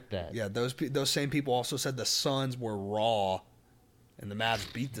like that. Yeah, those same people also said the Suns were raw, and the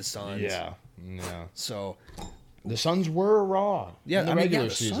Mavs beat the Suns. yeah. So The Suns were raw. yeah, in the I mean, regular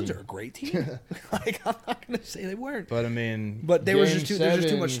the season. Suns are a great team. Like, I'm not gonna say they weren't. But I mean, But there was Game just there's just too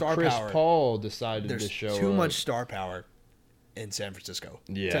 7, much star Chris power. Paul decided There's to show too up. much star power in San Francisco.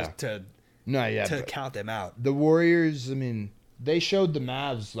 Yeah. To No, yeah. to but count them out. the Warriors, I mean, they showed the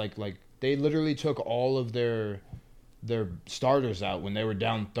Mavs like they literally took all of their starters out when they were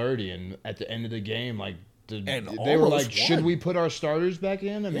down 30, and at the end of the game, like And they were almost like, should won. we put our starters back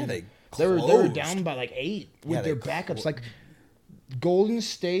in? I mean, they they were closed. down by like 8 with Yeah, their they backups. Like Golden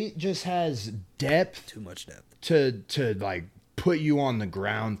State just has depth Too much depth. to like put you on the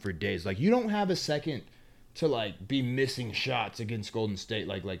ground for days. Like you don't have a second to like be missing shots against Golden State.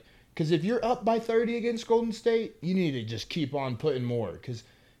 Like because if you're up by 30 against Golden State, you need to just keep on putting more.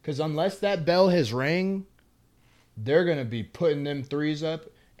 Because unless that bell has rang, they're gonna be putting them threes up,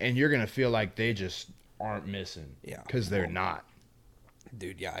 and you're gonna feel like they just aren't missing. Yeah. because they're not.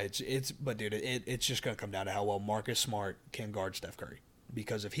 Dude, yeah, it's just gonna come down to how well Marcus Smart can guard Steph Curry.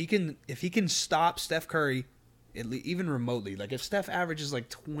 Because if he can stop Steph Curry, even remotely, like if Steph averages like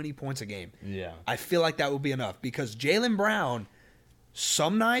 20 points a game, Yeah. I feel like that will be enough. Because Jaylen Brown,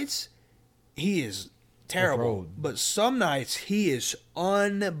 some nights he is terrible, Bro. but some nights he is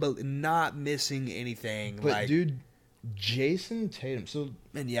not missing anything. But like, dude, Jason Tatum. So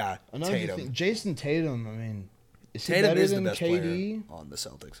and yeah, another Tatum. thing, Jason Tatum. I mean, is he Tatum better is the than best KD? player on the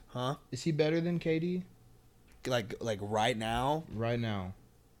Celtics, huh? Is he better than KD Like right now, right now?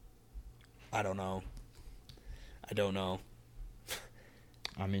 I don't know.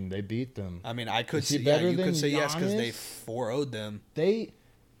 I mean, they beat them. I mean, I could Is he see. Yeah, better you than could say yes because they Giannis? 4-0'd them. They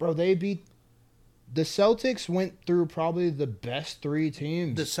beat the Celtics. Went through probably the best 3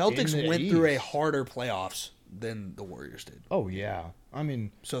 teams. The Celtics in the went through a East. harder playoffs than the Warriors did. Oh yeah, I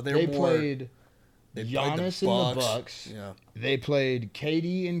mean, So they they're more. played They Giannis and the Bucks. Yeah, They played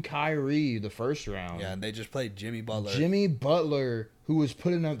KD and Kyrie the first round. yeah, and they just played Jimmy Butler. Jimmy Butler, who was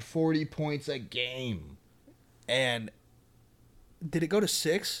putting up 40 points a game. And did it go to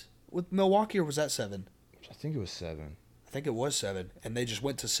 6 with Milwaukee or was that 7? I think it was 7. I think it was 7, and they just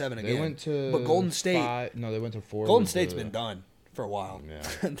went to 7 They again. went to but Golden State. 5. No, they went to 4. Golden with State's the- been done for a while. Yeah.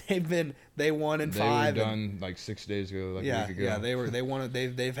 They won in They 5. were and- done like 6 days ago, like a Yeah, week ago. yeah, they wanted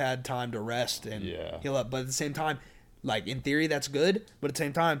they've had time to rest and Yeah. heal up. But at the same time, Like, in theory, that's good, but at the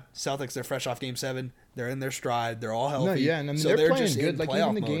same time, Celtics, they're fresh off Game 7. They're in their stride. They're all healthy. No, yeah, and I mean, so they're playing just good. in Like,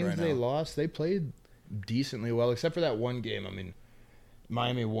 playoff even the mode games right they now. lost, they played decently well, except for that one game. I mean,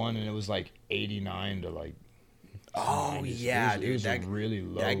 Miami won, and it was like 89 to like. Oh, 90. yeah, it dude. was a really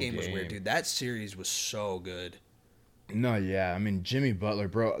low that game was weird, dude. That series was so good. No, yeah, I mean, Jimmy Butler,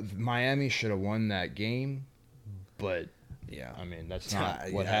 bro. Miami should have won that game, but Yeah. I mean, that's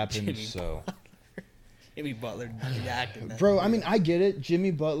not what Yeah, happened. Jimmy So, Jimmy Butler acting that. bro, I mean, I get it,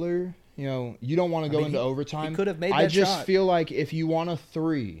 Jimmy Butler. You know, you don't want to go mean, into he overtime. could have made I that just shot. feel like if you want a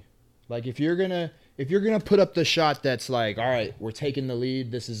 3, like if you're gonna put up the shot that's like, all right, we're taking the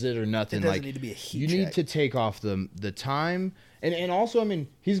lead, this is it or nothing. It doesn't like need to be a heat you check. need to take off the time, and also, I mean,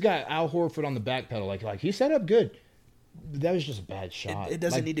 he's got Al Horford on the back pedal, like he set up good. That was just a bad shot. It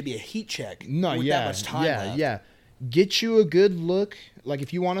doesn't Like, need to be a heat check. No, with yeah, that much time yeah, left. yeah. Get you a good look. Like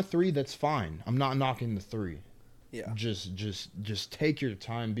if you want a 3, that's fine. I'm not knocking the 3. Yeah. Just take your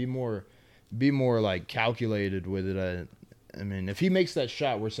time. Be more like calculated with it. I mean, if he makes that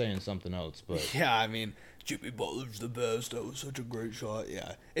shot, we're saying something else. But Yeah, I mean, Jimmy Butler's the best. That was such a great shot.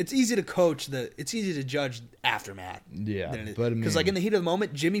 Yeah, it's easy to coach. It's easy to judge aftermath. Yeah, than it is. but I because like mean- in the heat of the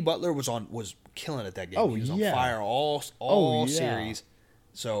moment, Jimmy Butler was killing it that game. Oh, He was on yeah. fire all yeah. series.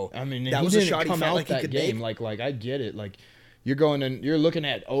 So I mean, that he was a didn't shot he come felt out like he that could game. make. Like I get it. Like you're going and you're looking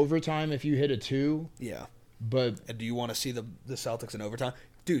at overtime if you hit a 2. Yeah. But And do you want to see the Celtics in overtime?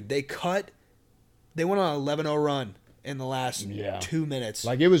 Dude, they went on an 11-0 run in the last 2 minutes.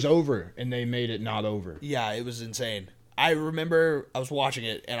 like it was over, and they made it not over. Yeah, it was insane. I remember I was watching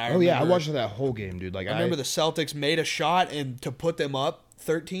it, and I Oh yeah, I remember- watched that whole game, dude. Like I remember the Celtics made a shot and to put them up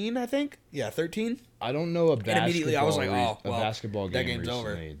 13, I think. Yeah, 13. I don't know a basketball, immediately I was like, oh, well, a basketball that game game's over.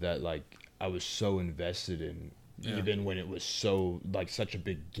 recently that like I was so invested in, Yeah. even when it was so like such a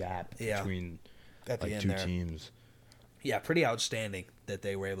big gap Yeah. between At the like end 2 there. teams. Yeah, pretty outstanding that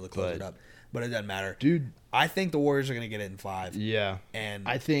they were able to close it up. But it doesn't matter. Dude, I think the Warriors are going to get it in 5. yeah. And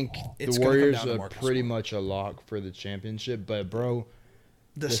I think it's the gonna come Warriors down to are Marcus pretty Smart. much a lock for the championship, but bro,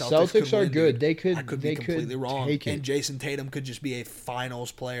 the Celtics could are win, good. dude. They could- I could they be could completely wrong. take it. And Jason Tatum could just be a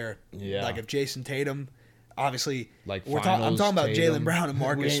finals player. Yeah. Like if Jason Tatum, obviously, Like I'm finals talking about Tatum. Jalen Brown and We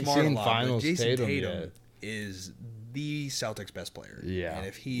Marcus ain't Smart a seen lot, finals but Jason Tatum Tatum yet. is the Celtics' best player. yeah. And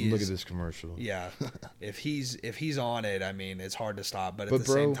if he Look is, at this commercial. yeah, if he's on it, I mean, it's hard to stop. But at But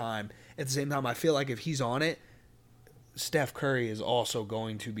the same bro- time, I feel like if he's on it, Steph Curry is also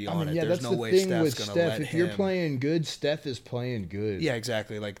going to be on I mean, it. yeah, There's that's no the way thing Steph's with going to Steph. let If him. you're playing good, Steph is playing good. Yeah,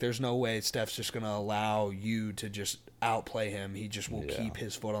 exactly. Like, there's no way Steph's just going to allow you to just outplay him. He just will Yeah. keep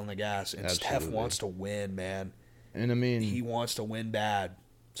his foot on the gas. And Steph Absolutely. wants to win, man. And I mean, He wants to win bad.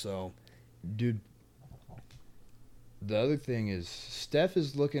 So, dude, the other thing is Steph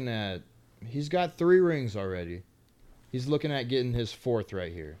is looking at. He's got 3 rings already. He's looking at getting his 4th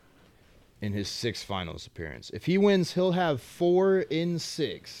right here in his 6th finals appearance. If he wins, he'll have 4 in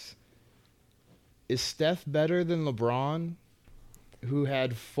 6. Is Steph better than LeBron, who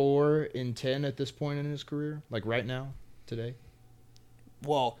had 4 in 10 at this point in his career? Like right now, today?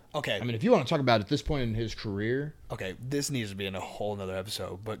 well, okay. I mean, if you want to talk about at this point in his career, Okay, this needs to be in a whole nother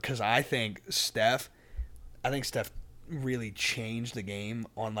episode, but because I think Steph really changed the game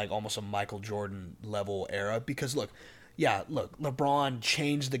on like almost a Michael Jordan level era. Because look, LeBron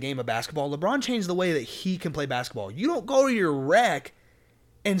changed the game of basketball. LeBron changed the way that he can play basketball. You don't go to your rec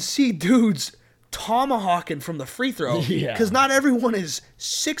and see dudes tomahawking from the free throw Yeah. because not everyone is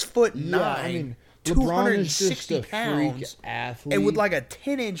 6'9", yeah, I mean, LeBron is just 260 a freak pounds, athlete. and with like a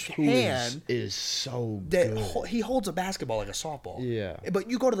 10-inch who hand is so that good. he holds a basketball like a softball. Yeah. But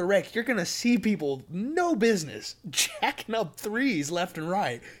you go to the rec, you're gonna see people no business jacking up threes left and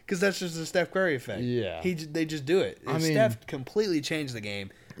right because that's just the Steph Curry effect. Yeah. They just do it. I mean- Steph completely changed the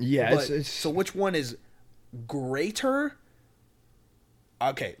game. Yeah, But, it's so which one is greater?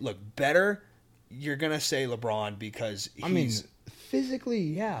 Okay, look, better. You're gonna say LeBron because he's. I mean, physically,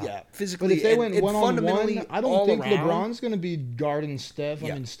 yeah. Yeah, physically, But if they and- went and one on fundamentally one, I don't all think around- LeBron's going to be guarding Steph.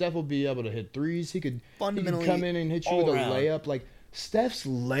 Yeah. I mean, Steph will be able to hit threes. He could Fundamentally, come in and hit you all with around. a layup. Like Steph's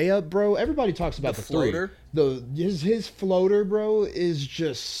layup, bro. Everybody talks about The the, floater? three. His floater, bro, is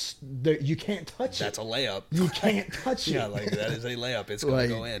just you can't touch That's a it. layup. You can't touch it. Yeah, like that is a layup. It's gonna like,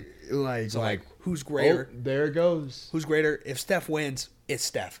 go in. Like, So like, who's oh, greater? there it goes. Who's greater? If Steph wins, it's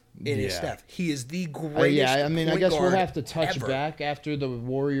Steph. It is Yeah. Steph. He is the greatest. Yeah, I mean, I point guess we'll guard have to touch ever. back after the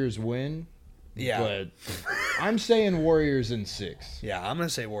Warriors win. Yeah. But I'm saying Warriors in 6. Yeah, I'm gonna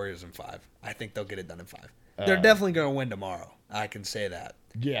say Warriors in 5. I think they'll get it done in 5. They're Uh, definitely gonna win tomorrow. I can say that.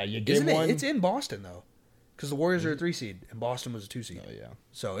 Yeah, you get Isn't one. it? It's in Boston though, because the Warriors are a 3 seed and Boston was a 2 seed. Oh yeah.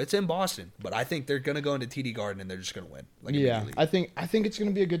 So it's in Boston, but I think they're gonna go into TD Garden and they're just gonna win. Like Yeah, immediately. I think it's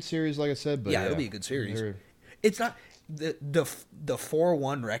gonna be a good series, like I said. But Yeah, it'll be a good series. they're- It's not the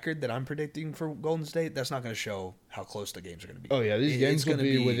 4-1 record that I'm predicting for Golden State. That's not going to show how close the games are going to be. Oh yeah, these games It's will gonna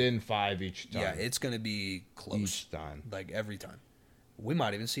be within 5 each time. Yeah, it's going to be close. each time. Like every time. We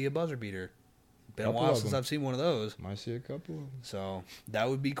might even see a buzzer beater. Been a Couple while of since them. I've seen one of those. Might see a couple. Of them. So that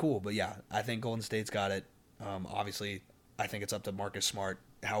would be cool. But yeah, I think Golden State's got it. Obviously, I think it's up to Marcus Smart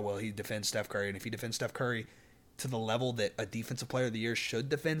how well he defends Steph Curry. And if he defends Steph Curry to the level that a defensive player of the year should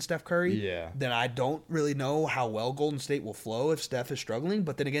defend Steph Curry, Yeah. then I don't really know how well Golden State will flow if Steph is struggling.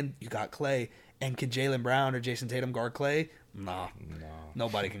 But then again, you got Clay. And can Jaylen Brown or Jason Tatum guard Clay? Nah. No.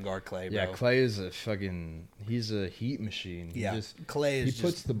 Nobody can guard Clay, bro. Yeah, Clay is he's a heat machine. Yeah, He just, Clay is he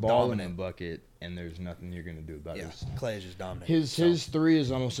puts just the ball in dominant. the bucket, and there's nothing you're gonna do about Yeah, it. Clay is just dominant. His three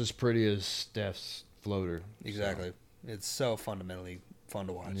is almost as pretty as Steph's floater. Exactly. It's so fundamentally fun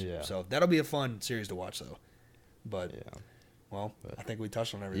to watch. Yeah. So that'll be a fun series to watch, though. But, So, yeah. well, I think we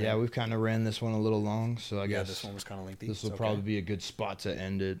touched on everything. Yeah, we've kind of ran this one a little long, so I guess this one was kind of lengthy. this will It's probably okay. be a good spot to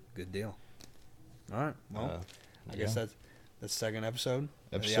end it. Good deal. All right. Well, I guess yeah. that's the second episode.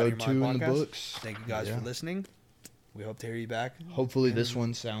 of the Out of Episode Your 2 Mind in the podcast. books. Thank you guys Yeah. for listening. We hope to hear you back. Hopefully this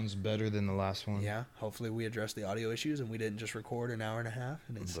one sounds better than the last one. Yeah. Hopefully we addressed the audio issues and we didn't just record an hour and a half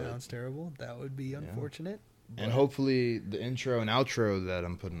and it But- sounds terrible. That would be unfortunate. And but- hopefully the intro and outro that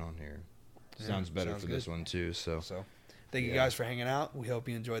I'm putting on here Yeah, sounds better sounds for this good. one too. So So, thank you Yeah. guys for hanging out. We hope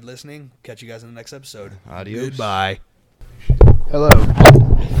you enjoyed listening. Catch you guys in the next episode. Adios. Goodbye. Hello.